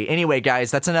 Everyone- anyway, guys,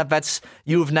 that's enough.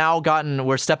 You've now gotten.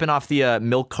 We're stepping off the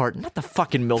milk carton, not the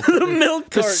fucking milk. The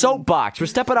milk the carton. soapbox. We're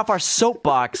stepping off our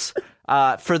soapbox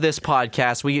for this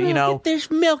podcast. Get this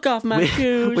milk off my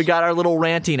shoes. We got our little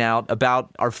ranting out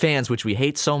about our fans, which we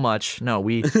hate so much. No,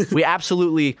 we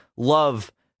absolutely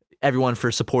love everyone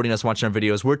for supporting us, watching our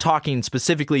videos. We're talking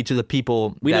specifically to the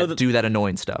people that do that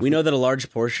annoying stuff. We know that a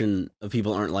large portion of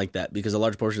people aren't like that because a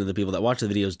large portion of the people that watch the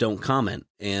videos don't comment,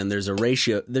 and there's a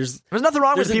ratio. There's nothing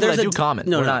wrong with people that do comment.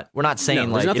 No, we're not saying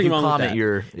there's like if nothing you wrong with comment that.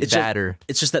 you're bad or.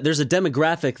 It's just that there's a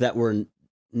demographic that we're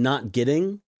not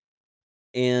getting,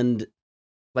 and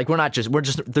Like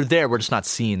they're there. We're just not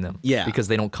seeing them. Yeah. because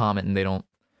they don't comment and they don't.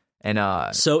 And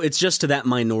so it's just to that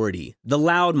minority, the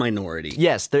loud minority.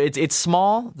 yes, it's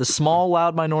small. The small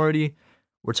loud minority.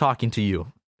 We're talking to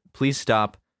you. Please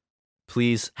stop.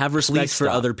 Please Have respect please for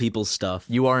stop. other people's stuff.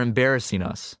 You are embarrassing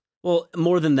us. Well,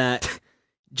 more than that,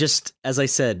 just as I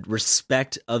said,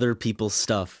 respect other people's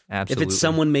stuff. Absolutely. If it's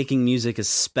someone making music,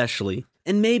 especially.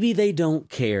 And maybe they don't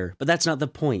care, but that's not the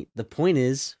point. The point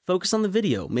is focus on the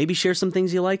video. Maybe share some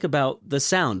things you like about the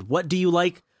sound. What do you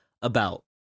like about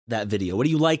that video? What do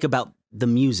you like about the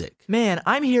music? Man,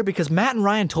 I'm here because Matt and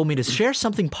Ryan told me to share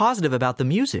something positive about the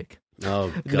music.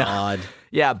 Oh, God.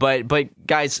 Yeah, but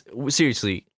guys,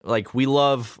 seriously, like we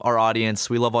love our audience.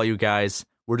 We love all you guys.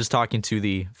 We're just talking to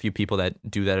the few people that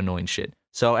do that annoying shit.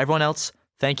 So everyone else,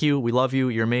 thank you. We love you.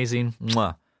 You're amazing.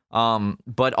 Mwah.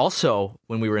 But also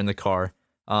when we were in the car,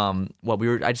 I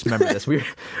just remember this. We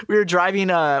were driving,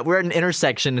 we're at an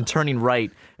intersection and turning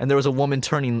right, and there was a woman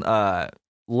turning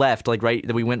left, like right,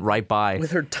 that we went right by.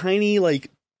 With her tiny, like,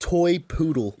 toy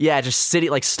poodle. Yeah, just sitting,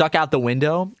 like stuck out the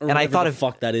window. Or And I whatever thought the of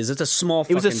fuck that is. It's a small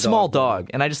it was a fucking small dog,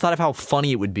 and I just thought of how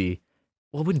funny it would be.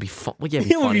 Well, it wouldn't be fun. Well, yeah, it'd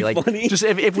be It would funny. be Like funny. just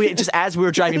if we just as we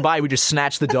were driving by, we just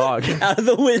snatched the dog Out of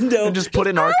the window. and just put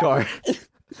it in our car.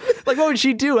 Like, what would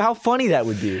she do? How funny that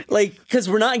would be. Like, because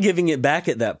we're not giving it back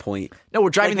at that point. No, we're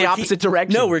driving Like, the opposite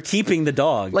direction. No, we're keeping the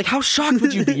dog. like, how shocked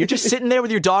would you be? You're just sitting there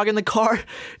with your dog in the car,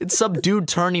 and some dude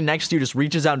turning next to you just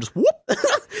reaches out and just whoop.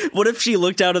 What if she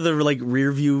looked out of the like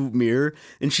rear view mirror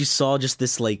and she saw just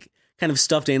this like kind of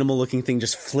stuffed animal looking thing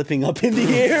just flipping up in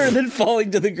the air and then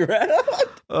falling to the ground?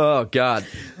 Oh God,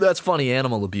 that's funny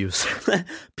animal abuse.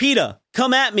 PETA,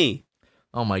 come at me.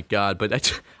 Oh my God, but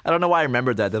I don't know why I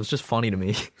remembered that. That was just funny to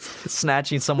me.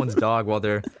 Snatching someone's dog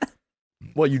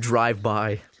while you drive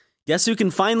by. Guess who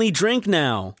can finally drink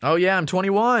now? Oh yeah, I'm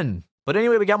 21. But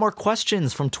anyway, we got more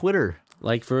questions from Twitter.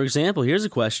 Like, for example, here's a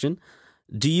question.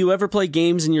 Do you ever play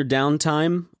games in your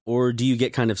downtime, or do you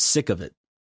get kind of sick of it?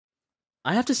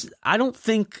 I don't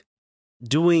think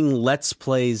doing Let's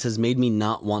Plays has made me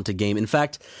not want to game. In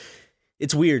fact,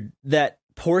 it's weird. That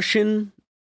portion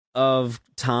of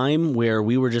time where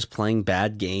we were just playing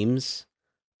bad games,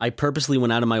 I purposely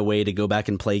went out of my way to go back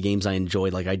and play games I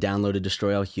enjoyed. Like, I downloaded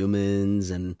Destroy All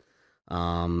Humans, and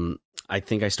I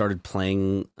think I started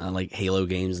playing like Halo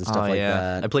games and stuff like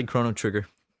that. I played Chrono Trigger.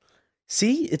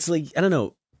 See, it's like, I don't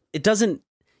know. It doesn't,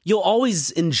 you'll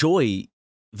always enjoy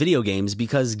video games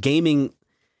because gaming,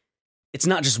 it's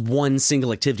not just one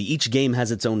single activity. Each game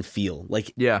has its own feel.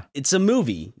 Like, Yeah. it's a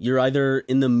movie. You're either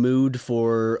in the mood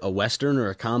for a Western or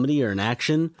a comedy or an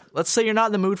action. Let's say you're not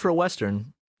in the mood for a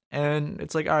Western. And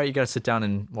it's like, all right, you got to sit down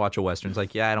and watch a Western. It's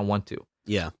like, yeah, I don't want to.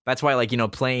 Yeah. That's why, like,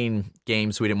 playing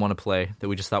games we didn't want to play that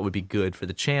we just thought would be good for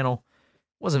the channel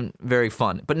wasn't very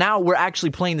fun. But now we're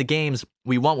actually playing the games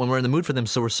we want when we're in the mood for them,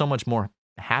 so we're so much more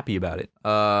happy about it.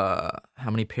 How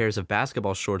many pairs of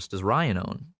basketball shorts does Ryan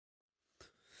own?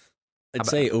 I'd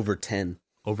say over 10.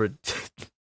 Over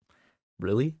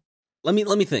Really? Let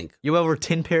me think. You have over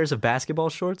 10 pairs of basketball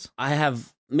shorts? I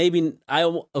have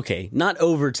okay, not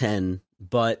over 10,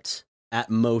 but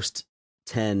at most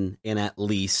 10 and at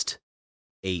least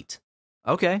 8.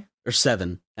 Okay. or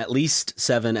 7. At least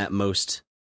 7, at most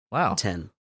Wow. 10.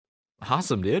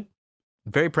 Awesome, dude.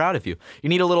 Very proud of you. You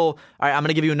need a little... All right, I'm going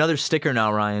to give you another sticker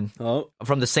now, Ryan. Oh,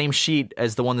 From the same sheet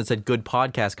as the one that said good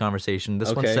podcast conversation.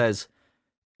 This one Okay. says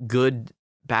good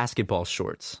basketball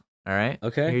shorts. All right?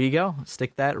 Okay. Here you go.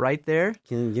 Stick that right there.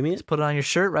 can you give me it? Just put it on your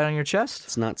shirt, right on your chest.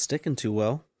 It's not sticking too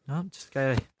well. No, just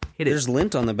gotta hit it. There's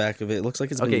lint on the back of it. It looks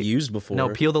like it's Okay. been used before. No,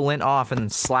 peel the lint off and then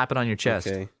slap it on your chest.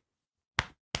 Okay.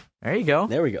 There you go.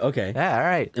 There we go. Okay. Yeah, all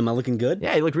right. Am I looking good?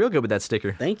 Yeah, you look real good with that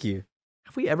sticker. Thank you.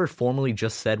 Have we ever formally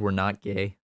just said we're not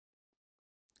gay?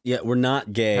 Yeah, we're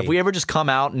not gay. Have we ever just come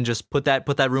out and just put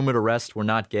that rumor to rest? We're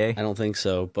not gay? I don't think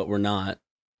so, but we're not.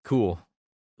 Cool.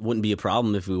 Wouldn't be a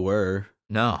problem if we were.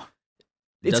 No.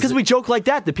 It's Does because it- we joke like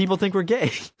that people think we're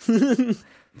gay.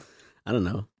 I don't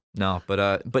know. No,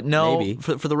 but no, Maybe.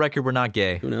 for the record, we're not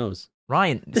gay. Who knows?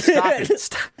 Ryan, stop it.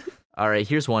 Stop. All right,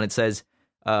 here's one. It says,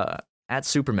 at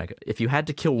Super Mega, if you had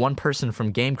to kill one person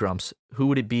from Game Grumps, who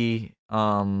would it be?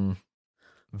 Vernon.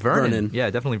 Yeah,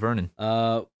 definitely Vernon.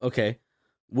 Okay.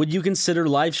 Would you consider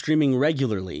live streaming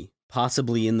regularly,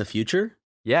 possibly in the future?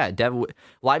 Yeah,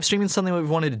 live streaming is something we've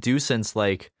wanted to do since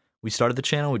like we started the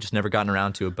channel. We just never gotten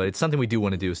around to it, but it's something we do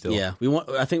want to do still. Yeah,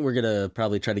 I think we're gonna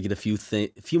probably try to get a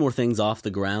few more things off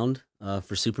the ground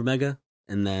for Super Mega,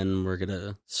 and then we're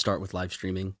gonna start with live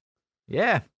streaming.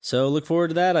 Yeah. So look forward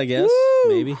to that, I guess. Woo!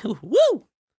 Maybe. Woo!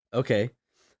 Okay.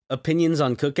 Opinions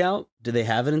on Cookout? Do they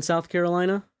have it in South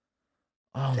Carolina?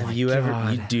 Oh my Have you God.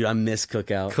 ever? Dude, I miss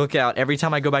Cookout. Cookout. Every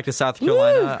time I go back to South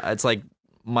Carolina, it's like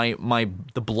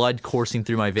the blood coursing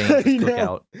through my veins. Is I know.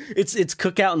 Cookout. It's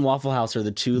Cookout and Waffle House are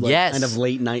the two Yes. kind of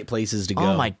late night places to go.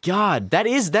 Oh my God, that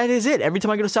is it. Every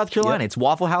time I go to South Carolina, Yep. it's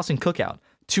Waffle House and Cookout.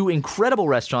 Two incredible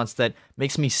restaurants that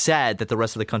makes me sad that the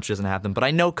rest of the country doesn't have them. But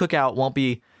I know Cookout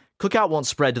won't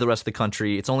spread to the rest of the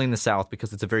country. It's only in the South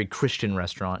because it's a very Christian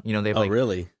restaurant. You know, they have Oh, like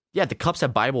really? yeah, the cups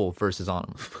have Bible verses on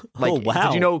them. Like, Oh, wow.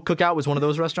 Did you know Cookout was one of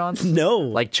those restaurants? No.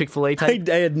 Like Chick-fil-A I type.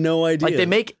 had no idea. Like they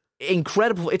make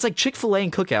incredible. It's like Chick-fil-A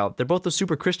and Cookout. They're both those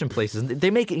super Christian places. And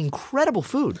they make incredible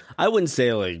food. I wouldn't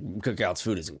say like Cookout's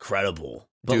food is incredible,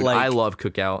 but Dude, like I love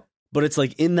Cookout. but it's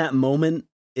like in that moment,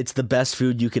 it's the best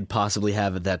food you could possibly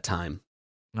have at that time.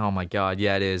 Oh my God,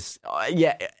 yeah, it is.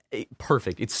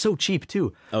 Perfect. It's so cheap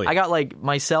too. Oh, yeah. I got like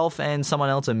myself and someone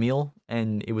else a meal,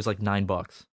 and it was like $9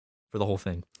 for the whole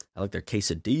thing. I like their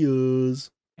quesadillas.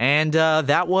 And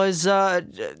that was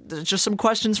just some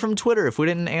questions from Twitter. If we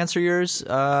didn't answer yours,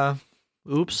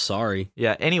 oops. Sorry.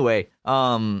 Yeah. Anyway,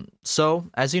 so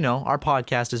as you know, our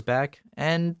podcast is back,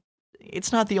 and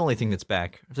it's not the only thing that's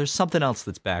back. There's something else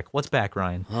that's back. What's back,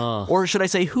 Ryan? Oh, Or should I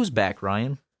say, who's back,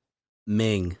 Ryan?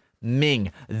 Ming.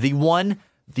 Ming, the one,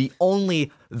 the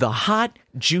only, the hot,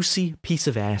 juicy piece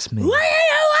of ass Ming.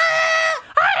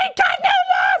 I ain't got no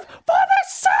love for the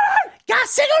sun. Got a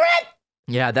cigarette?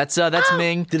 Yeah, that's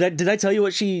Ming. Did I tell you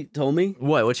what she told me?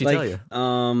 What'd she tell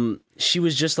you? She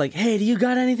was just like, "Hey, do you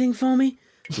got anything for me?"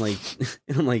 I'm like,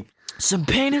 and I'm like, Some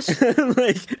penis?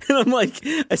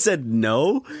 I said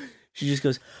no. She just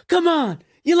goes, "Come on,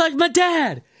 you like my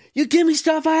dad? You give me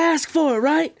stuff I ask for,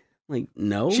 right?" I'm like,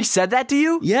 no. She said that to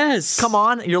you? yes. Come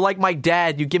on, you're like my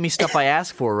dad. You give me stuff I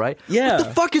ask for, right? Yeah. What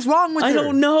the fuck is wrong with her? I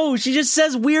don't know. She just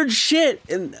says weird shit.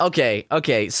 And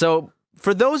Okay. So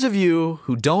for those of you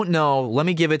who don't know, let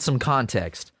me give it some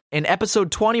context. In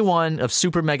episode 21 of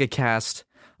Super Mega Cast,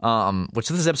 which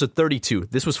this is episode 32,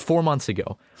 this was 4 months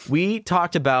ago, we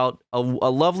talked about a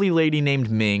lovely lady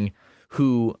named Ming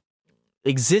who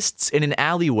exists in an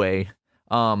alleyway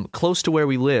close to where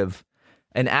we live.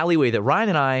 An alleyway that Ryan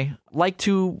and I like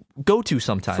to go to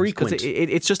sometimes. 'Cause Frequent.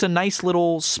 It's just a nice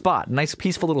little spot, nice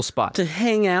peaceful little spot. to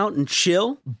hang out and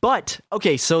chill. But,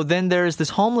 okay, so then there's this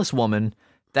homeless woman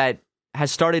that has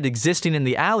started existing in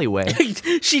the alleyway.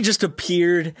 She just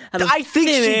appered. Out of I think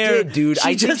thin she air. did, dude.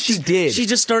 I think she did. She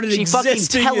just started She fucking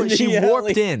existing. in the she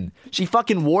warped alley. in. She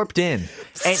fucking warped in.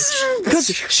 And because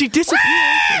she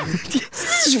disappeared.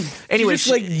 Anyway,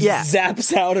 She just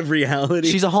zaps out of reality.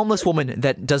 She's a homeless woman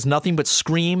that does nothing but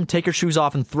scream, take her shoes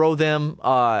off and throw them,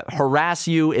 harass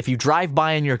you. If you drive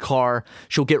by in your car,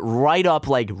 she'll get right up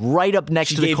next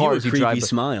She to the gave car you a as you creepy drive by.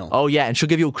 smile. Oh yeah, and she'll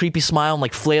give you a creepy smile and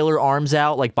like flail her arms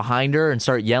out like behind her and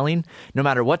start yelling. No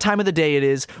matter what time of the day it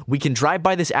is, we can drive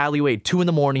by this alleyway at 2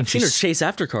 a.m. I've seen her chase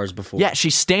after cars before. Yeah,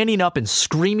 she's standing up and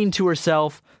screaming to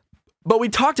herself. But we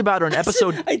talked about her in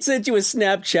episode... I sent you a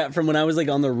Snapchat from when I was like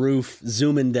on the roof,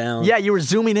 zooming down. Yeah, you were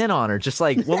zooming in on her. Just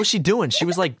like, what was she doing? She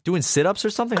was like doing sit-ups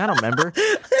or something? I don't remember.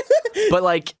 But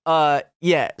like,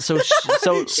 yeah, so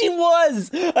She was.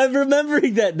 I'm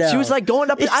remembering that now. she was like going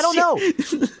up... I don't know.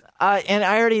 And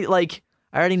I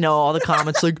I already know all the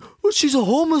comments like, oh, she's a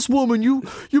homeless woman.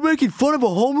 You're making fun of a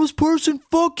homeless person?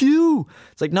 Fuck you.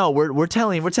 It's like, no, we're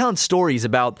telling stories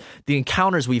about the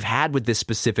encounters we've had with this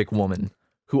specific woman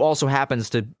who also happens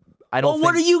to, I don't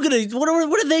What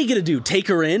are they gonna do? Take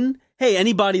her in? Hey,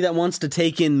 anybody that wants to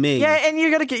take in Ming. Yeah, and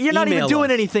you're not even email doing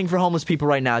us. anything for homeless people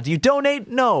right now. Do you donate?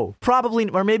 No, probably,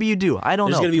 or maybe you do. I don't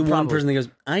There's know. gonna be one Probably. person that goes,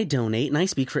 I donate, and I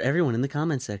speak for everyone in the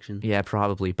comment section. Yeah,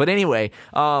 probably. But anyway,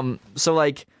 so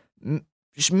like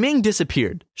Ming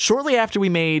disappeared shortly after we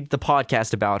made the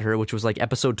podcast about her, which was like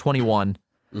episode 21.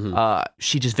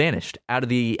 She just vanished out of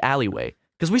the alleyway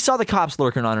because we saw the cops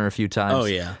lurking on her a few times. Oh,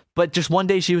 yeah. But just one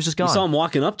day she was just gone. We saw him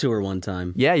walking up to her one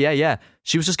time. Yeah.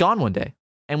 She was just gone one day.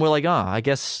 And we're like, I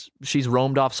guess she's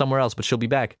roamed off somewhere else, but she'll be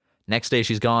back. Next day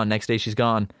she's gone. Next day she's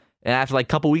gone. And after like a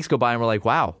couple weeks go by and we're like,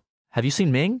 wow, have you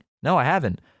seen Ming? No, I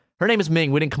haven't. Her name is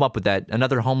Ming. We didn't come up with that.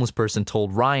 Another homeless person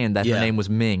told Ryan that her name was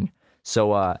Ming.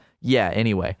 So,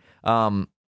 anyway,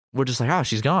 we're just like, oh,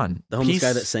 she's gone. The homeless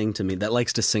guy that sang to me, that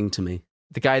likes to sing to me.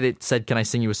 The guy that said, can I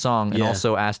sing you a song? And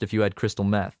also asked if you had crystal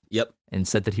meth. Yep. And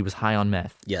said that he was high on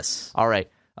meth. Yes. All right.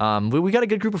 We got a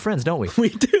good group of friends, don't we? We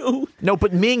do. No,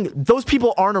 but Ming, those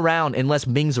people aren't around unless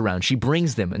Ming's around. She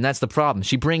brings them, and that's the problem.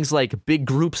 She brings like big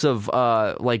groups of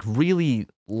like really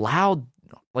loud,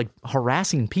 like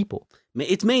harassing people.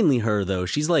 It's mainly her though.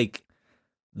 She's like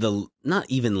the not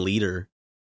even leader.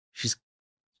 She's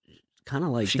kind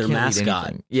of like She their can't lead mascot.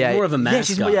 anything. She's more of a mascot.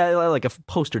 She's like a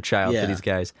poster child Yeah. for these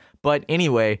guys. But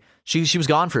anyway, she was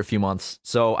gone for a few months.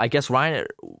 So I guess Ryan,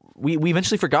 we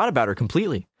eventually forgot about her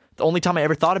completely. The only time I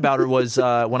ever thought about her was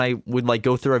when I would like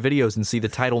go through our videos and see the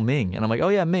title Ming, and I'm like, oh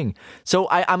yeah, Ming. So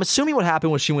I'm assuming what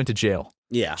happened was she went to jail.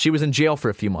 Yeah. She was in jail for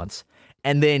a few months,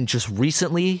 and then just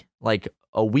recently, like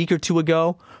a week or two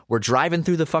ago, we're driving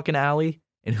through the fucking alley,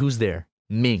 and who's there?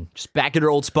 Ming, just back at her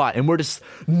old spot, and we're just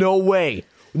no way.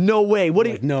 What?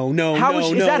 Like, no.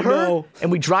 Is that her? No.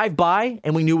 And we drive by,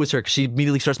 and we knew it was her because she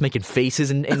immediately starts making faces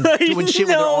and doing shit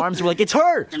with her arms. We're like, it's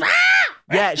her.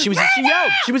 Yeah, she was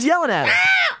yelling at her.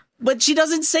 But she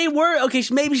doesn't say word. Okay,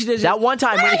 maybe she does. That one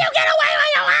time, You get away with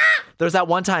your there's that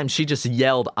one time she just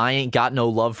yelled, "I ain't got no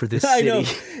love for this I city." know.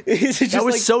 It's just That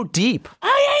was like, so deep.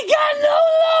 I ain't got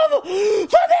no love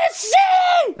for this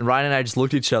city. And Ryan and I just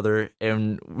looked at each other,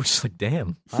 and we're just like,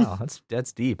 "Damn, wow,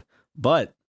 that's deep."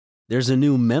 But there's a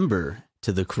new member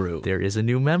to the crew. There is a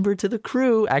new member to the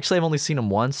crew. Actually, I've only seen him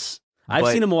once. I've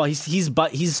but- seen him a while.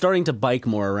 He's starting to bike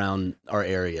more around our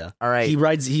area. All right. He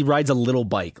rides a little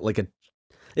bike, like a.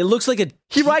 It looks like a.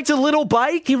 He rides a little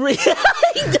bike. He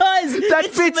does. That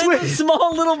It's fits a with-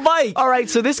 small little bike. All right,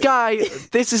 so this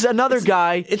is another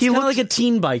guy. It's he kind of looks like a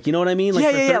teen bike. You know what I mean? Like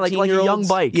yeah, for yeah, like a young 13-year-olds.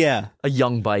 bike. Yeah. A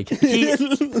young bike.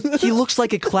 He looks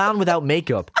like a clown without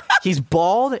makeup. He's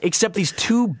bald, except these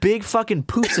two big fucking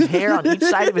poofs of hair on each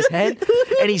side of his head,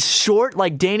 and he's short,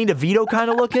 like Danny DeVito kind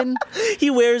of looking. He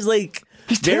wears like.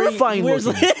 He's terrifying He wears,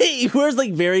 looking. he wears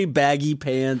like very baggy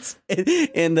pants,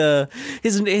 and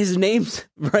his name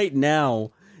right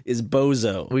now is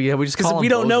Bozo. We just call Because him we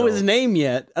don't know Bozo. his name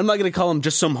yet. I'm not gonna call him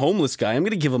just some homeless guy. I'm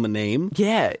gonna give him a name.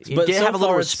 Yeah, But so have a little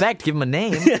far it's- respect. Give him a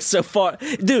name. So far,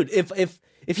 dude.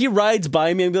 If he rides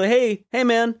by me and be like, hey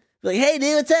man, be like, hey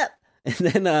dude, what's up? And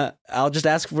then I'll just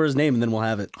ask for his name and then we'll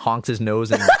have it. Honks his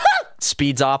nose and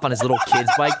speeds off on his little kid's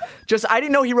bike. I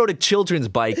didn't know he rode a children's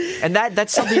bike, and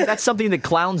that's something that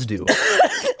clowns do.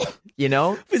 You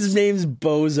know? His name's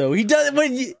Bozo. He does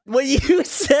when you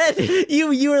said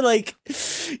you were like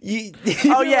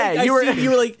Oh, yeah, you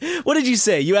were like, what did you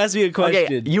say? You asked me a question.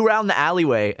 Okay, you were out in the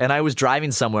alleyway, and I was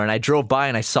driving somewhere, and I drove by,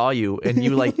 and I saw you, and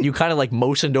you kind of like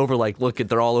motioned over, like, look,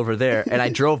 they're all over there, and I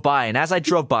drove by, and as I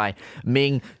drove by,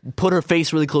 Ming put her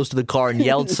face really close to the car and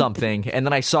yelled something, and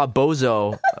then I saw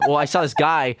Bozo. Well, I saw this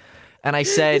guy, and I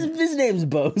said, His name's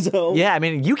Bozo. yeah, I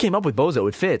mean, you came up with Bozo.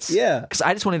 It fits. Yeah. Because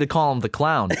I just wanted to call him the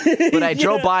clown. But I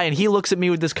drove by, and he looks at me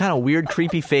with this kind of weird,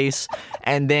 creepy face.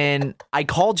 And then I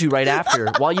called you right after,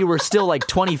 while you were still like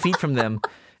 20 feet from them.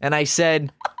 And I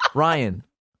said, Ryan,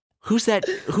 who's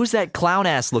that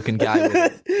clown-ass looking guy with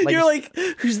it? You're like,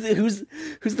 who's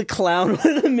the clown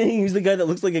with me? Who's the guy that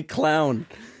looks like a clown?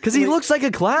 Because he looks like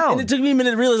a clown. And it took me a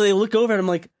minute to realize. I look over and I'm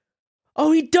like,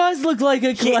 oh, he does look like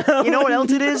a clown. You know what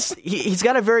else it is? He's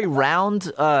got a very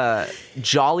round,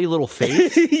 jolly little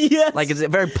face. Yes. Like it's a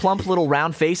very plump little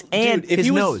round face, and Dude, if his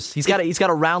he was- nose. He's got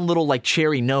a round little like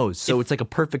cherry nose, so it's like a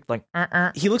perfect like.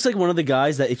 He looks like one of the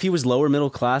guys that if he was lower middle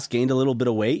class, gained a little bit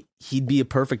of weight, he'd be a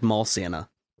perfect mall Santa.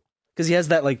 Because he has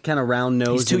that like kind of round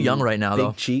nose. He's too and young right now, big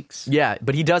though. cheeks. Yeah,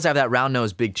 but he does have that round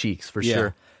nose, big cheeks for Yeah.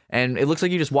 sure. And it looks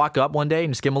like you just walk up one day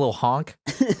and just give him a little honk,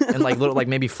 and like little like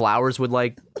maybe flowers would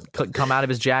like come out of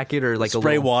his jacket or like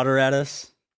Spray a little, water at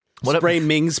us. Spray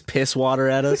Ming's piss water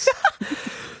at us.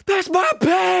 That's my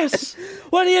piss!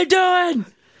 What are you doing?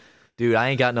 Dude, I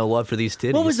ain't got no love for these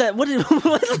titties. What was that? What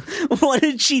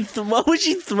was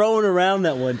she throwing around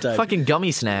that one time? Fucking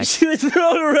gummy snacks. She was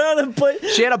throwing around and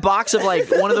She had a box of like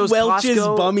one of those Welch's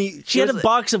Costco. bummy. She had a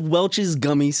box of Welch's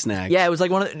gummy snacks. Yeah, it was like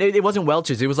it wasn't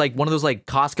Welch's. It was like one of those like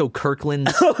Costco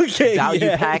Kirkland value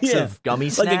packs of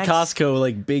gummy snacks. Like a Costco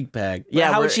like big pack.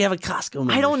 Yeah, how would she have a Costco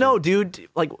membership? I don't know, dude.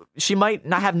 Like she might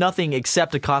not have nothing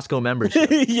except a Costco membership.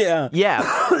 Yeah.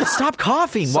 Yeah. Stop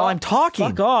coughing while I'm talking.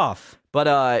 Fuck off.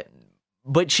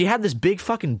 But she had this big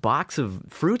fucking box of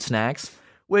fruit snacks,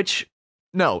 which,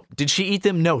 no, did she eat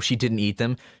them? No, she didn't eat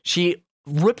them. She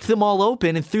ripped them all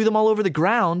open and threw them all over the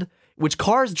ground, which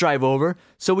cars drive over.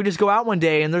 So we just go out one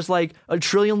day and there's like a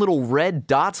trillion little red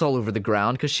dots all over the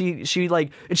ground because she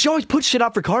always puts shit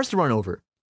out for cars to run over.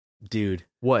 Dude.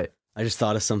 What? I just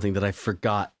thought of something that I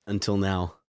forgot until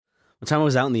now. One time I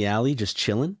was out in the alley just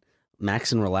chilling,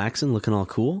 maxing, relaxing, looking all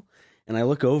cool. And I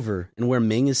look over and where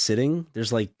Ming is sitting,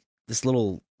 there's like this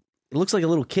little, it looks like a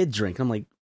little kid drink. I'm like,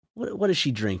 what is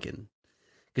she drinking?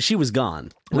 Because she was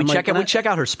gone. We check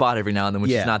out her spot every now and then when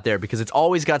she's not there because it's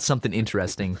always got something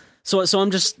interesting. So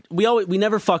I'm just, we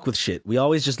never fuck with shit. We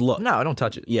always just look. No, I don't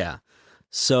touch it. Yeah.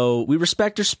 So we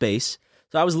respect her space.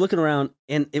 So I was looking around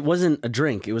and it wasn't a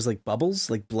drink. It was like bubbles,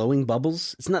 like blowing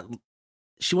bubbles. It's not,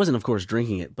 she wasn't of course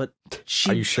drinking it, but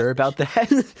she. Are you sure about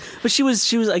that? But she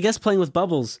was, I guess, playing with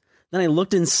bubbles. Then I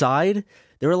looked inside.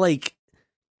 There were like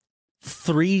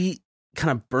 3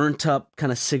 kind of burnt up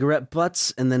kind of cigarette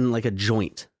butts and then like a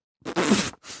joint.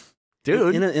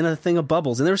 Dude. In a thing of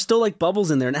bubbles. And there were still like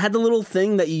bubbles in there. And it had the little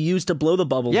thing that you use to blow the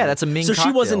bubbles. Yeah, in. that's a Ming So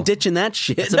cocktail. she wasn't ditching that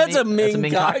shit. That's a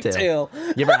Ming cocktail.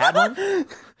 You ever had one?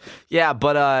 Yeah,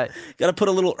 but gotta put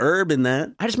a little herb in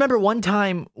that. I just remember one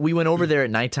time we went over there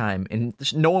at nighttime and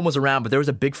no one was around, but there was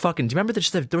a big fucking. Do you remember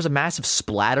there was a massive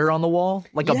splatter on the wall,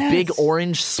 like a big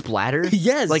orange splatter?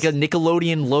 Yes, like a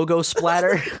Nickelodeon logo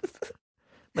splatter,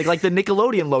 like the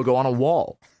Nickelodeon logo on a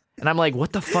wall. And I'm like,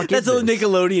 what the fuck is this? That's a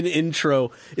Nickelodeon intro.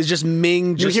 It's just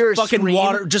Ming just hear fucking scream?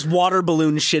 water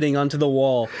balloon shitting onto the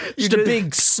wall. Just a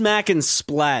big smack and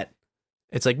splat.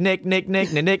 It's like, Nick.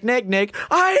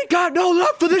 I ain't got no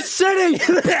love for this city.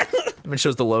 And it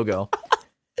shows the logo.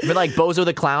 But like Bozo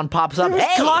the Clown pops up. There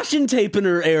was caution tape in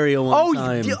her area one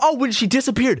time. When she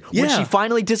disappeared. Yeah. When she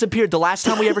finally disappeared. The last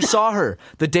time we ever saw her.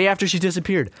 The day after she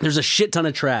disappeared. There's a shit ton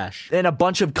of trash. And a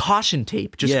bunch of caution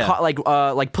tape. Just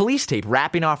like police tape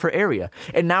wrapping off her area.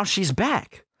 And now she's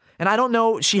back. And I don't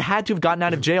know, she had to have gotten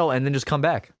out of jail and then just come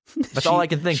back. That's all I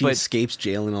can think. She but escapes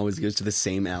jail and always goes to the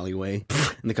same alleyway.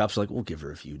 And the cops are like, we'll give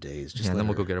her a few days. And then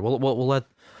we'll go get her. We'll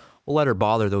let her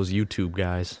bother those YouTube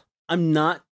guys. I'm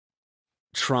not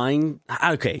trying.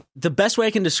 Okay. The best way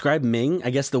I can describe Ming, I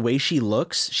guess the way she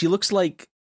looks like,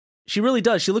 she really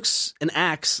does. She looks and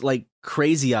acts like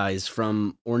Crazy Eyes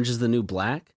from Orange is the New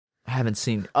Black. I haven't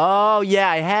seen. Oh, yeah,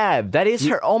 I have. That is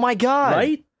her. Oh, my God.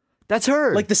 Right? That's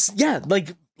her. Like this. Yeah.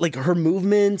 Like her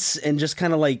movements and just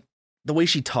kind of like the way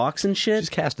she talks and shit. She's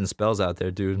casting spells out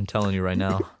there, dude. I'm telling you right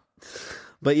now.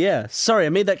 But yeah, sorry, I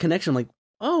made that connection. I'm like,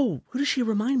 oh, who does she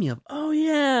remind me of? Oh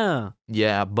yeah.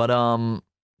 Yeah, but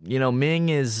Ming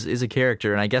is a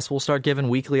character, and I guess we'll start giving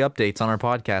weekly updates on our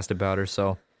podcast about her.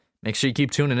 So make sure you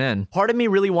keep tuning in. Part of me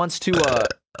really wants to.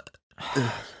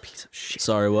 Piece of shit.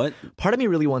 Sorry, what? Part of me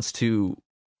really wants to,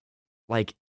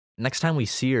 like, next time we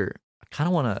see her, I kind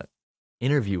of want to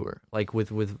interview her, like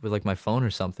with like my phone or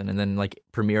something, and then like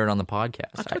premiere it on the podcast.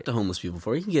 I've talked to homeless people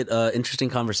before. You can get interesting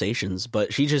conversations,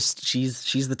 but she's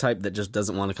the type that just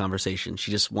doesn't want a conversation. She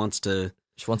just wants to.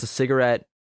 She wants a cigarette.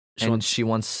 She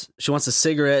wants a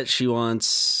cigarette. She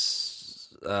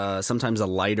wants sometimes a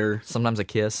lighter, sometimes a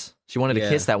kiss. She wanted a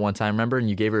kiss that one time, remember? And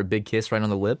you gave her a big kiss right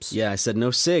on the lips. Yeah, I said no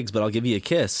cigs, but I'll give you a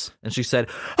kiss. And she said,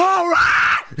 "All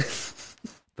right."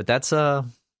 But that's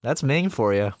Ming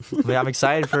for you. I'm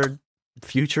excited for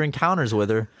future encounters with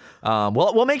her.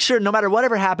 We'll make sure no matter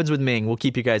whatever happens with Ming, we'll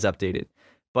keep you guys updated.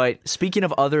 But speaking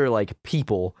of other like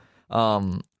people,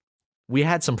 we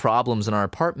had some problems in our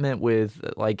apartment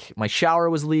with like my shower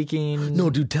was leaking. No,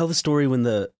 dude, tell the story when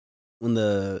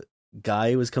the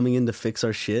guy was coming in to fix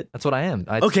our shit. That's what I am.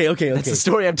 Okay. That's the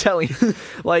story I'm telling you.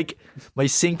 Like my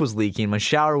sink was leaking, my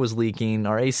shower was leaking,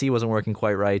 our AC wasn't working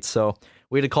quite right, so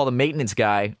we had to call the maintenance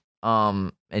guy.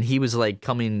 And he was like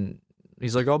coming.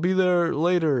 He's like, I'll be there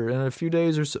later in a few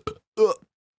days or so.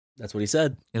 That's what he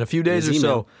said. In a few days or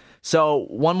so. So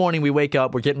one morning we wake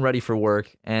up, we're getting ready for work,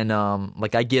 and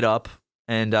like I get up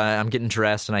and I'm getting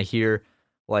dressed, and I hear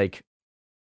like,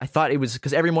 I thought it was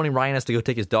because every morning Ryan has to go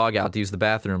take his dog out to use the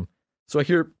bathroom. So I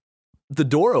hear the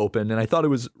door open, and I thought it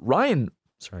was Ryan.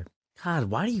 Sorry. God,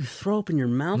 why do you throw up in your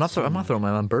mouth? I'm not throwing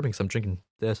I'm burping, so I'm drinking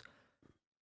this.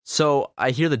 So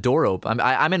I hear the door open.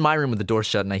 I'm in my room with the door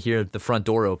shut, and I hear the front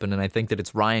door open, and I think that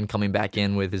it's Ryan coming back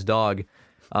in with his dog.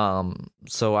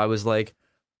 So I was like,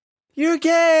 "You're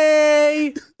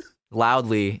gay!"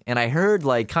 loudly, and I heard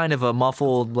like kind of a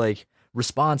muffled like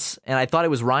response, and I thought it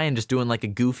was Ryan just doing like a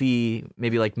goofy,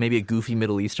 maybe a goofy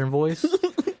Middle Eastern voice.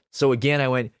 So again, I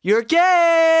went, "You're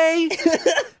gay!"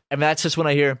 And that's just when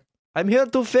I hear, "I'm here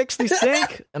to fix the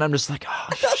sink," and I'm just like, "Oh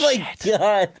shit!" Oh my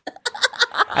God.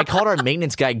 I called our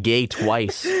maintenance guy gay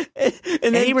twice,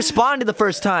 and he responded the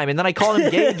first time, and then I called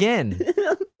him gay again.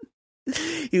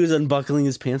 He was unbuckling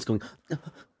his pants, going,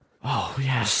 "Oh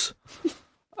yes,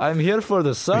 I'm here for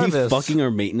the "Are service." you fucking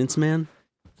our maintenance man?"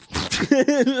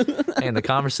 And the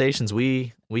conversations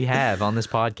we have on this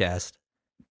podcast.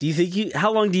 Do you think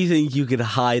how long do you think you could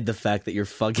hide the fact that you're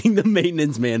fucking the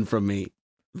maintenance man from me?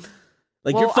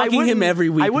 Like, Well, you're fucking him every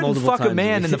week. I wouldn't multiple fuck a times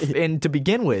man week. in to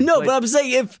begin with. No, Like, but I'm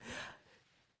saying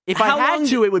if how I had long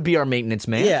to, it would be our maintenance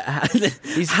man. yeah,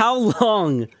 how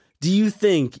long do you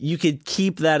think you could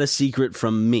keep that a secret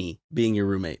from me being your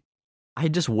roommate?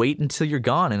 I'd just wait until you're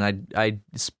gone, and I'd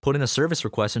just put in a service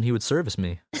request, and he would service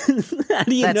me. How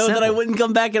do you That's know that I simple. wouldn't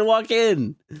come back and walk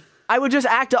in? I would just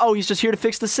act, oh, he's just here to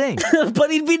fix the sink. But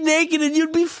he'd be naked and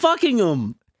you'd be fucking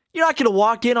him. You're not going to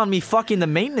walk in on me fucking the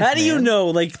maintenance How do you man. know?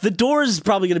 Like, the door is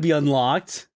probably going to be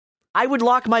unlocked. I would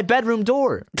lock my bedroom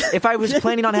door if I was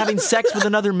planning on having sex with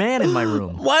another man in my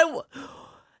room. Why?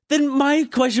 Then my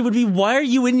question would be, why are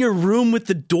you in your room with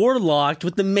the door locked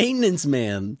with the maintenance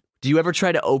man? Do you ever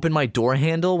try to open my door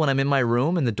handle when I'm in my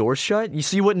room and the door's shut?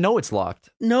 You wouldn't know it's locked.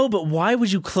 No, but why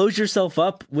would you close yourself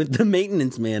up with the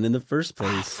maintenance man in the first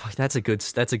place? Fuck, that's a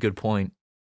good point.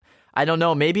 I don't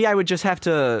know. Maybe I would just have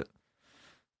to.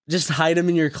 Just hide him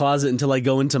in your closet until I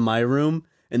go into my room,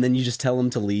 and then you just tell him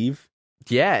to leave?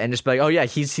 Yeah, and just be like, oh yeah,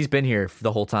 he's been here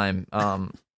the whole time.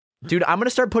 Dude, I'm gonna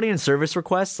start putting in service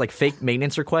requests, like fake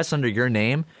maintenance requests under your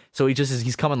name. So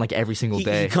he's coming like every single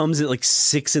day. He comes at like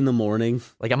 6 a.m.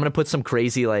 Like I'm gonna put some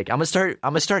crazy I'm gonna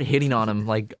start hitting on him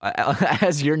like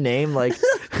as your name, like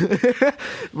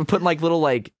we're putting like little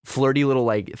like flirty little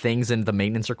like things in the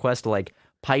maintenance request, like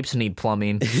pipes need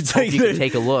plumbing. It's Hope like you can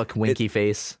take a look, winky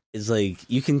face. It's like,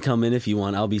 you can come in if you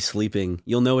want. I'll be sleeping.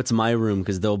 You'll know it's my room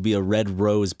because there'll be a red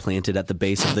rose planted at the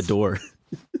base of the door.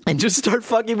 And just start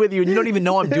fucking with you, and you don't even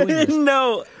know I'm doing this.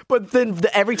 No. But then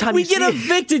every time We you get see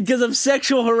evicted because of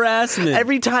sexual harassment.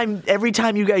 every time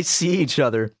you guys see each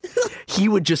other, he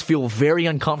would just feel very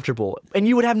uncomfortable, and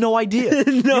you would have no idea.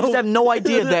 You just have no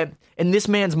idea that in this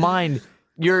man's mind,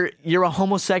 you're a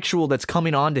homosexual that's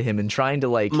coming on to him and trying to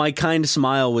like. My kind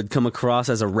smile would come across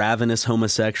as a ravenous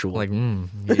homosexual. Like,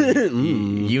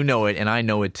 you know it, and I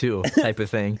know it too, type of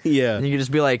thing. Yeah. And you could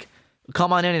just be like,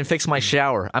 come on in and fix my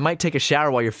shower. I might take a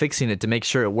shower while you're fixing it to make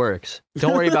sure it works.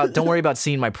 Don't worry about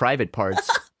seeing my private parts.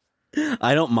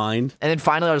 I don't mind. And then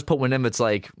finally, I'll just put one in. It's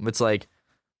like,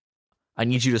 I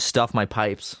need you to stuff my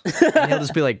pipes. And he'll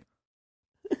just be like,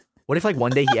 what if like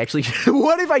one day he actually,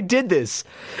 what if I did this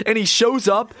and he shows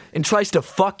up and tries to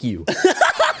fuck you?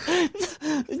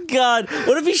 God,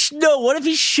 what if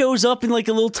he shows up in like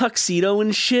a little tuxedo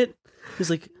and shit? He's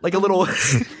like Like a little.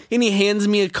 and he hands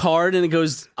me a card and it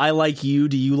goes, I like you,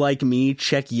 do you like me?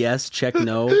 Check yes, check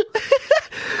no.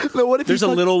 But what if There's he a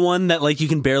fuck- little one that like you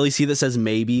can barely see that says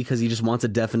maybe because he just wants a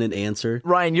definite answer.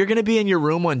 Ryan, you're gonna be in your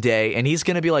room one day and he's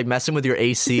gonna be like messing with your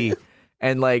AC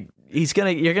and like it's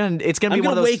gonna be I'm one of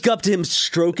gonna those. wake up to him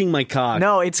stroking my cock.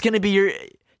 No, it's gonna be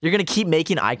you're gonna keep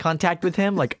making eye contact with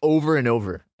him like over and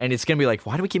over, and it's gonna be like,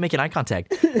 why do we keep making eye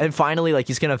contact? And finally, like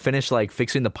he's gonna finish like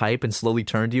fixing the pipe and slowly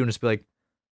turn to you and just be like,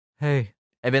 hey,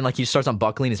 and then like he starts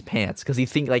unbuckling his pants because he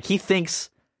thinks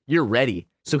you're ready,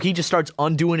 so he just starts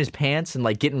undoing his pants and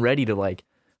like getting ready to like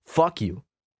fuck you,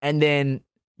 and then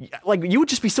like you would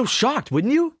just be so shocked,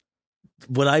 wouldn't you?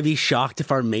 Would I be shocked if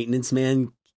our maintenance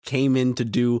man came in to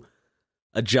do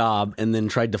a job and then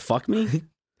tried to fuck me?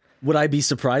 Would I be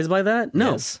surprised by that?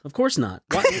 No, Yes. of course not.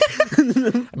 Why?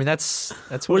 I mean, that's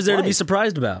What is there to it's be like.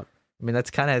 surprised about? I mean, it's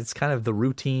kind of the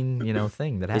routine,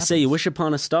 thing that They happens. say you wish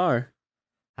upon a star.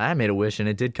 I made a wish and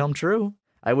it did come true.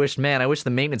 I wish the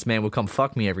maintenance man would come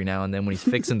fuck me every now and then when he's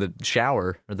fixing the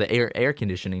shower or the air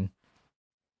conditioning.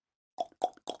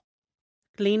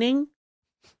 Cleaning?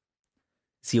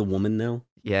 Is he a woman now?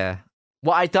 Yeah.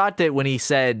 Well, I thought that when he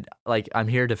said, like, I'm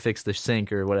here to fix the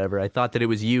sink or whatever, I thought that it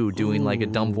was you doing, like, a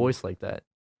dumb Ooh. voice like that.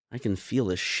 I can feel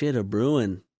the shit a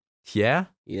brewing. Yeah?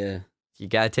 Yeah, You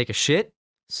gotta take a shit?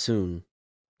 soon.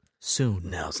 Soon.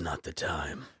 Now's not the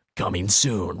time. Coming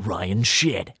soon, Ryan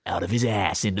shit out of his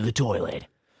ass into the toilet.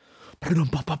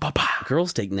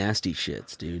 Girls take nasty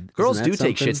shits, dude. Girls Isn't do that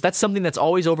take something? shits. That's something that's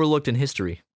always overlooked in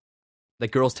history.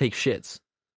 That girls take shits.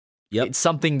 Yep. It's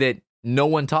something that no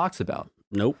one talks about.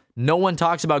 Nope. No one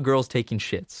talks about girls taking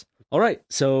shits. All right,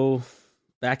 so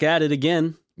back at it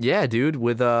again. Yeah, dude,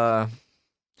 with The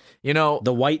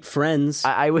White Friends.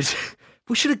 I was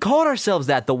we should have called ourselves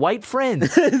that, the White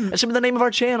Friends. That should be the name of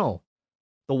our channel.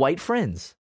 The White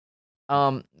Friends.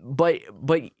 But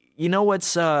you know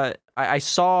what's I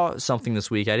saw something this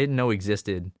week I didn't know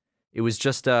existed. It was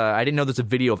just I didn't know there's a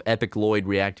video of Epic Lloyd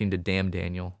reacting to Damn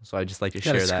Daniel. So I just like to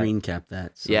share Gotta that. screen cap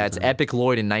that. Yeah, it's sometime. Epic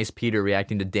Lloyd and Nice Peter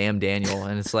reacting to Damn Daniel,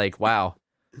 and it's like, wow,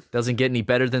 doesn't get any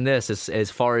better than this as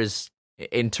far as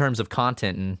in terms of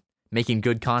content and making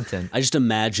good content. I just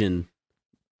imagine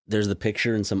there's the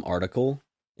picture in some article,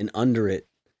 and under it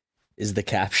is the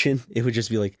caption. It would just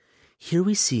be like, "Here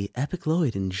we see Epic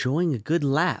Lloyd enjoying a good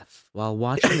laugh while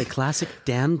watching the classic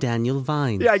Damn Daniel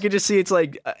Vines." Yeah, I could just see it's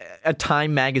like a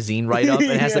Time magazine write up,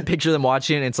 and it has a picture of them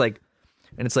watching, and it's like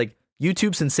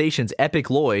YouTube sensations Epic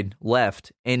Lloyd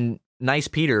left and Nice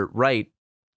Peter right,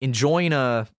 enjoying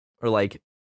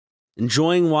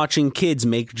enjoying watching kids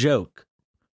make joke.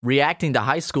 reacting to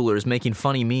high schoolers making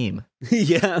funny meme.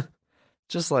 Yeah.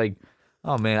 Just like,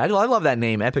 oh man, I love that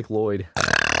name, Epic Lloyd.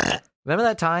 Remember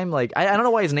that time? Like, I don't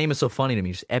know why his name is so funny to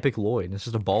me. Just Epic Lloyd. It's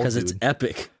just a bald dude. Because it's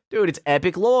epic. Dude, it's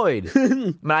Epic Lloyd.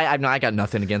 I got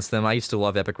nothing against them. I used to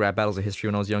love Epic Rap Battles of History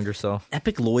when I was younger, so.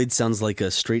 Epic Lloyd sounds like a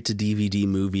straight-to-DVD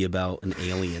movie about an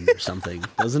alien or something,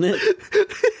 doesn't it?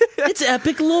 It's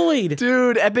Epic Lloyd.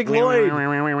 Dude, Epic Lloyd.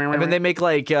 And then they make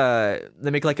like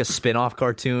a spin-off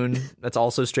cartoon that's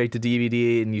also straight to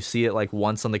DVD, and you see it like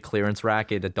once on the clearance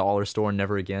rack at a dollar store and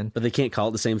never again. But they can't call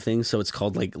it the same thing, so it's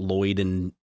called like Lloyd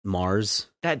and Mars.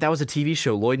 That was a TV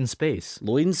show, Lloyd in Space.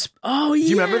 Lloyd in Oh, yeah. Do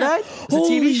you remember that? It's a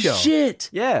TV show. Shit.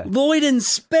 Yeah. Lloyd in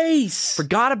Space.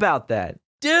 Forgot about that.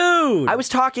 Dude. I was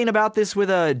talking about this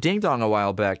with Ding Dong a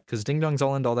while back, because Ding Dong's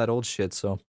all into all that old shit,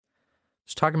 so. I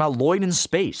was talking about Lloyd in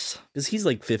Space. Because he's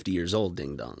like 50 years old,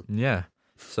 Ding Dong. Yeah.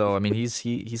 So, I mean,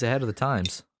 he's ahead of the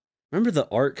times. Remember the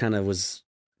art kind of was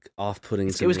off-putting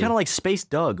to It was me. kind of like Space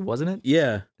Doug, wasn't it?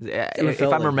 Yeah. If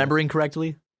felt I'm like remembering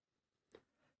correctly.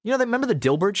 You know, remember the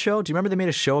Dilbert show? Do you remember they made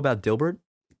a show about Dilbert?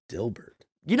 Dilbert.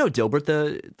 You know Dilbert,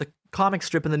 the comic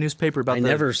strip in the newspaper about I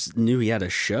never knew he had a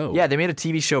show. Yeah, they made a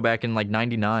TV show back in like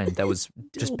 99 that was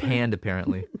just panned,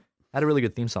 apparently. Had a really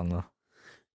good theme song, though.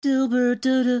 Dilbert,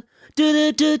 Dilbert,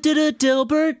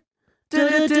 Dilbert,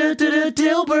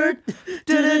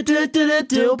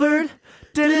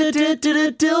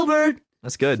 Dilbert.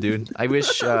 That's good, dude. I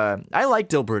wish I like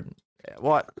Dilbert.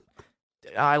 What?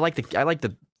 I like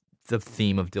the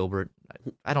theme of Dilbert.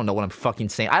 I don't know what I'm fucking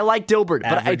saying. I like Dilbert,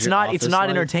 but Average it's not office life?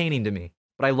 entertaining to me.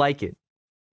 But I like it.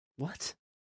 What?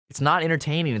 It's not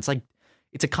entertaining. It's like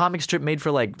it's a comic strip made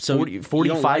for like So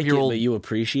 45-year-old. but you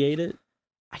appreciate it?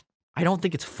 I don't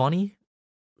think it's funny,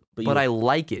 but you, I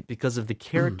like it because of the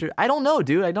character. I don't know,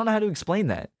 dude. I don't know how to explain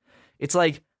that. It's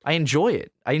like I enjoy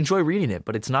it. I enjoy reading it,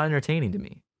 but it's not entertaining to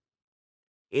me.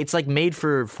 It's like made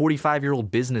for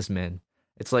 45-year-old businessmen.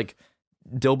 It's like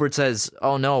Dilbert says,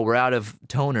 "Oh no, we're out of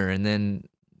toner," and then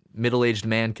middle-aged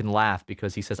man can laugh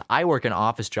because he says, "I work an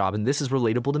office job, and this is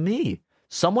relatable to me.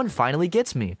 Someone finally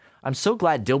gets me. I'm so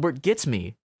glad Dilbert gets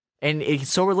me." And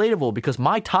it's so relatable because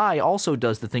my tie also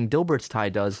does the thing Dilbert's tie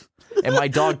does, and my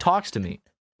dog talks to me.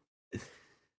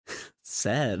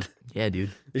 sad. Yeah,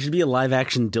 dude. There should be a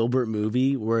live-action Dilbert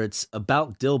movie where it's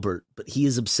about Dilbert, but he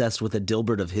is obsessed with a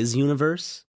Dilbert of his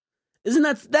universe. Isn't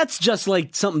that's just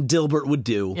like something Dilbert would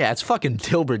do? Yeah, it's fucking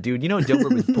Dilbert, dude. You know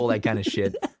Dilbert would pull that kind of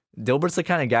shit. Dilbert's the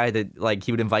kind of guy that like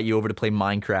he would invite you over to play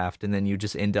Minecraft, and then you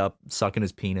just end up sucking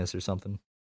his penis or something.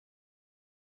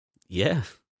 Yeah.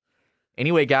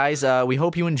 Anyway, guys, we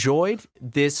hope you enjoyed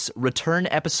this return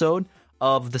episode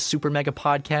of the Super Mega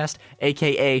Podcast,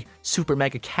 aka Super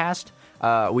Mega Cast.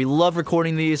 We love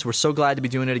recording these. We're so glad to be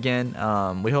doing it again.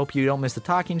 We hope you don't miss the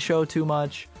talking show too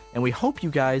much, and we hope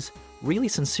you guys really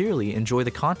sincerely enjoy the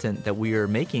content that we are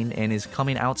making and is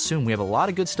coming out soon. We have a lot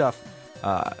of good stuff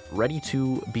ready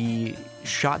to be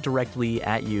shot directly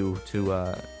at you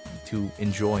to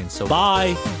enjoy. And so,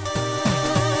 Bye.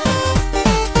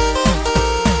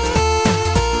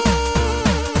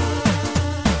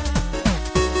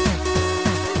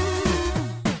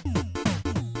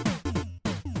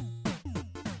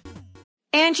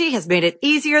 Angie has made it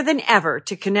easier than ever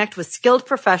to connect with skilled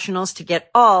professionals to get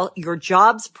all your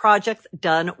jobs projects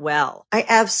done well. I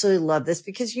absolutely love this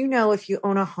because, you know, if you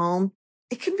own a home,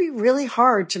 it can be really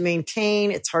hard to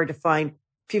maintain. It's hard to find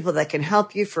people that can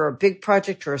help you for a big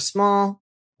project or a small.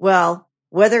 Well,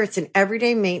 whether it's in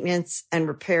everyday maintenance and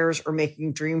repairs or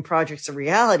making dream projects a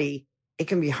reality, it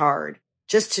can be hard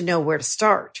just to know where to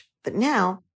start. But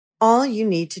now all you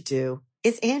need to do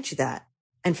is Angie that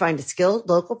and find a skilled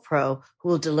local pro who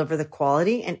will deliver the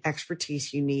quality and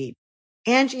expertise you need.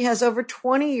 Angie has over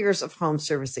 20 years of home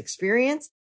service experience,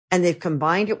 and they've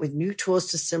combined it with new tools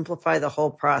to simplify the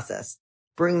whole process.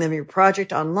 Bring them your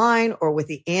project online or with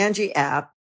the Angie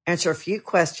app, answer a few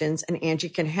questions, and Angie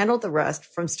can handle the rest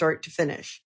from start to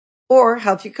finish. Or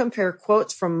help you compare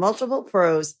quotes from multiple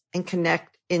pros and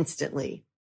connect instantly,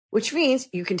 which means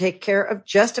you can take care of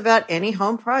just about any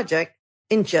home project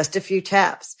in just a few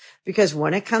taps. Because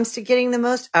when it comes to getting the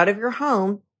most out of your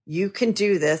home, you can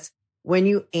do this when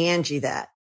you Angie that.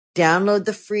 Download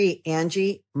the free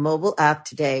Angie mobile app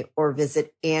today or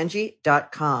visit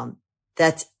Angie.com.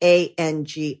 That's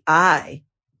ANGI.com.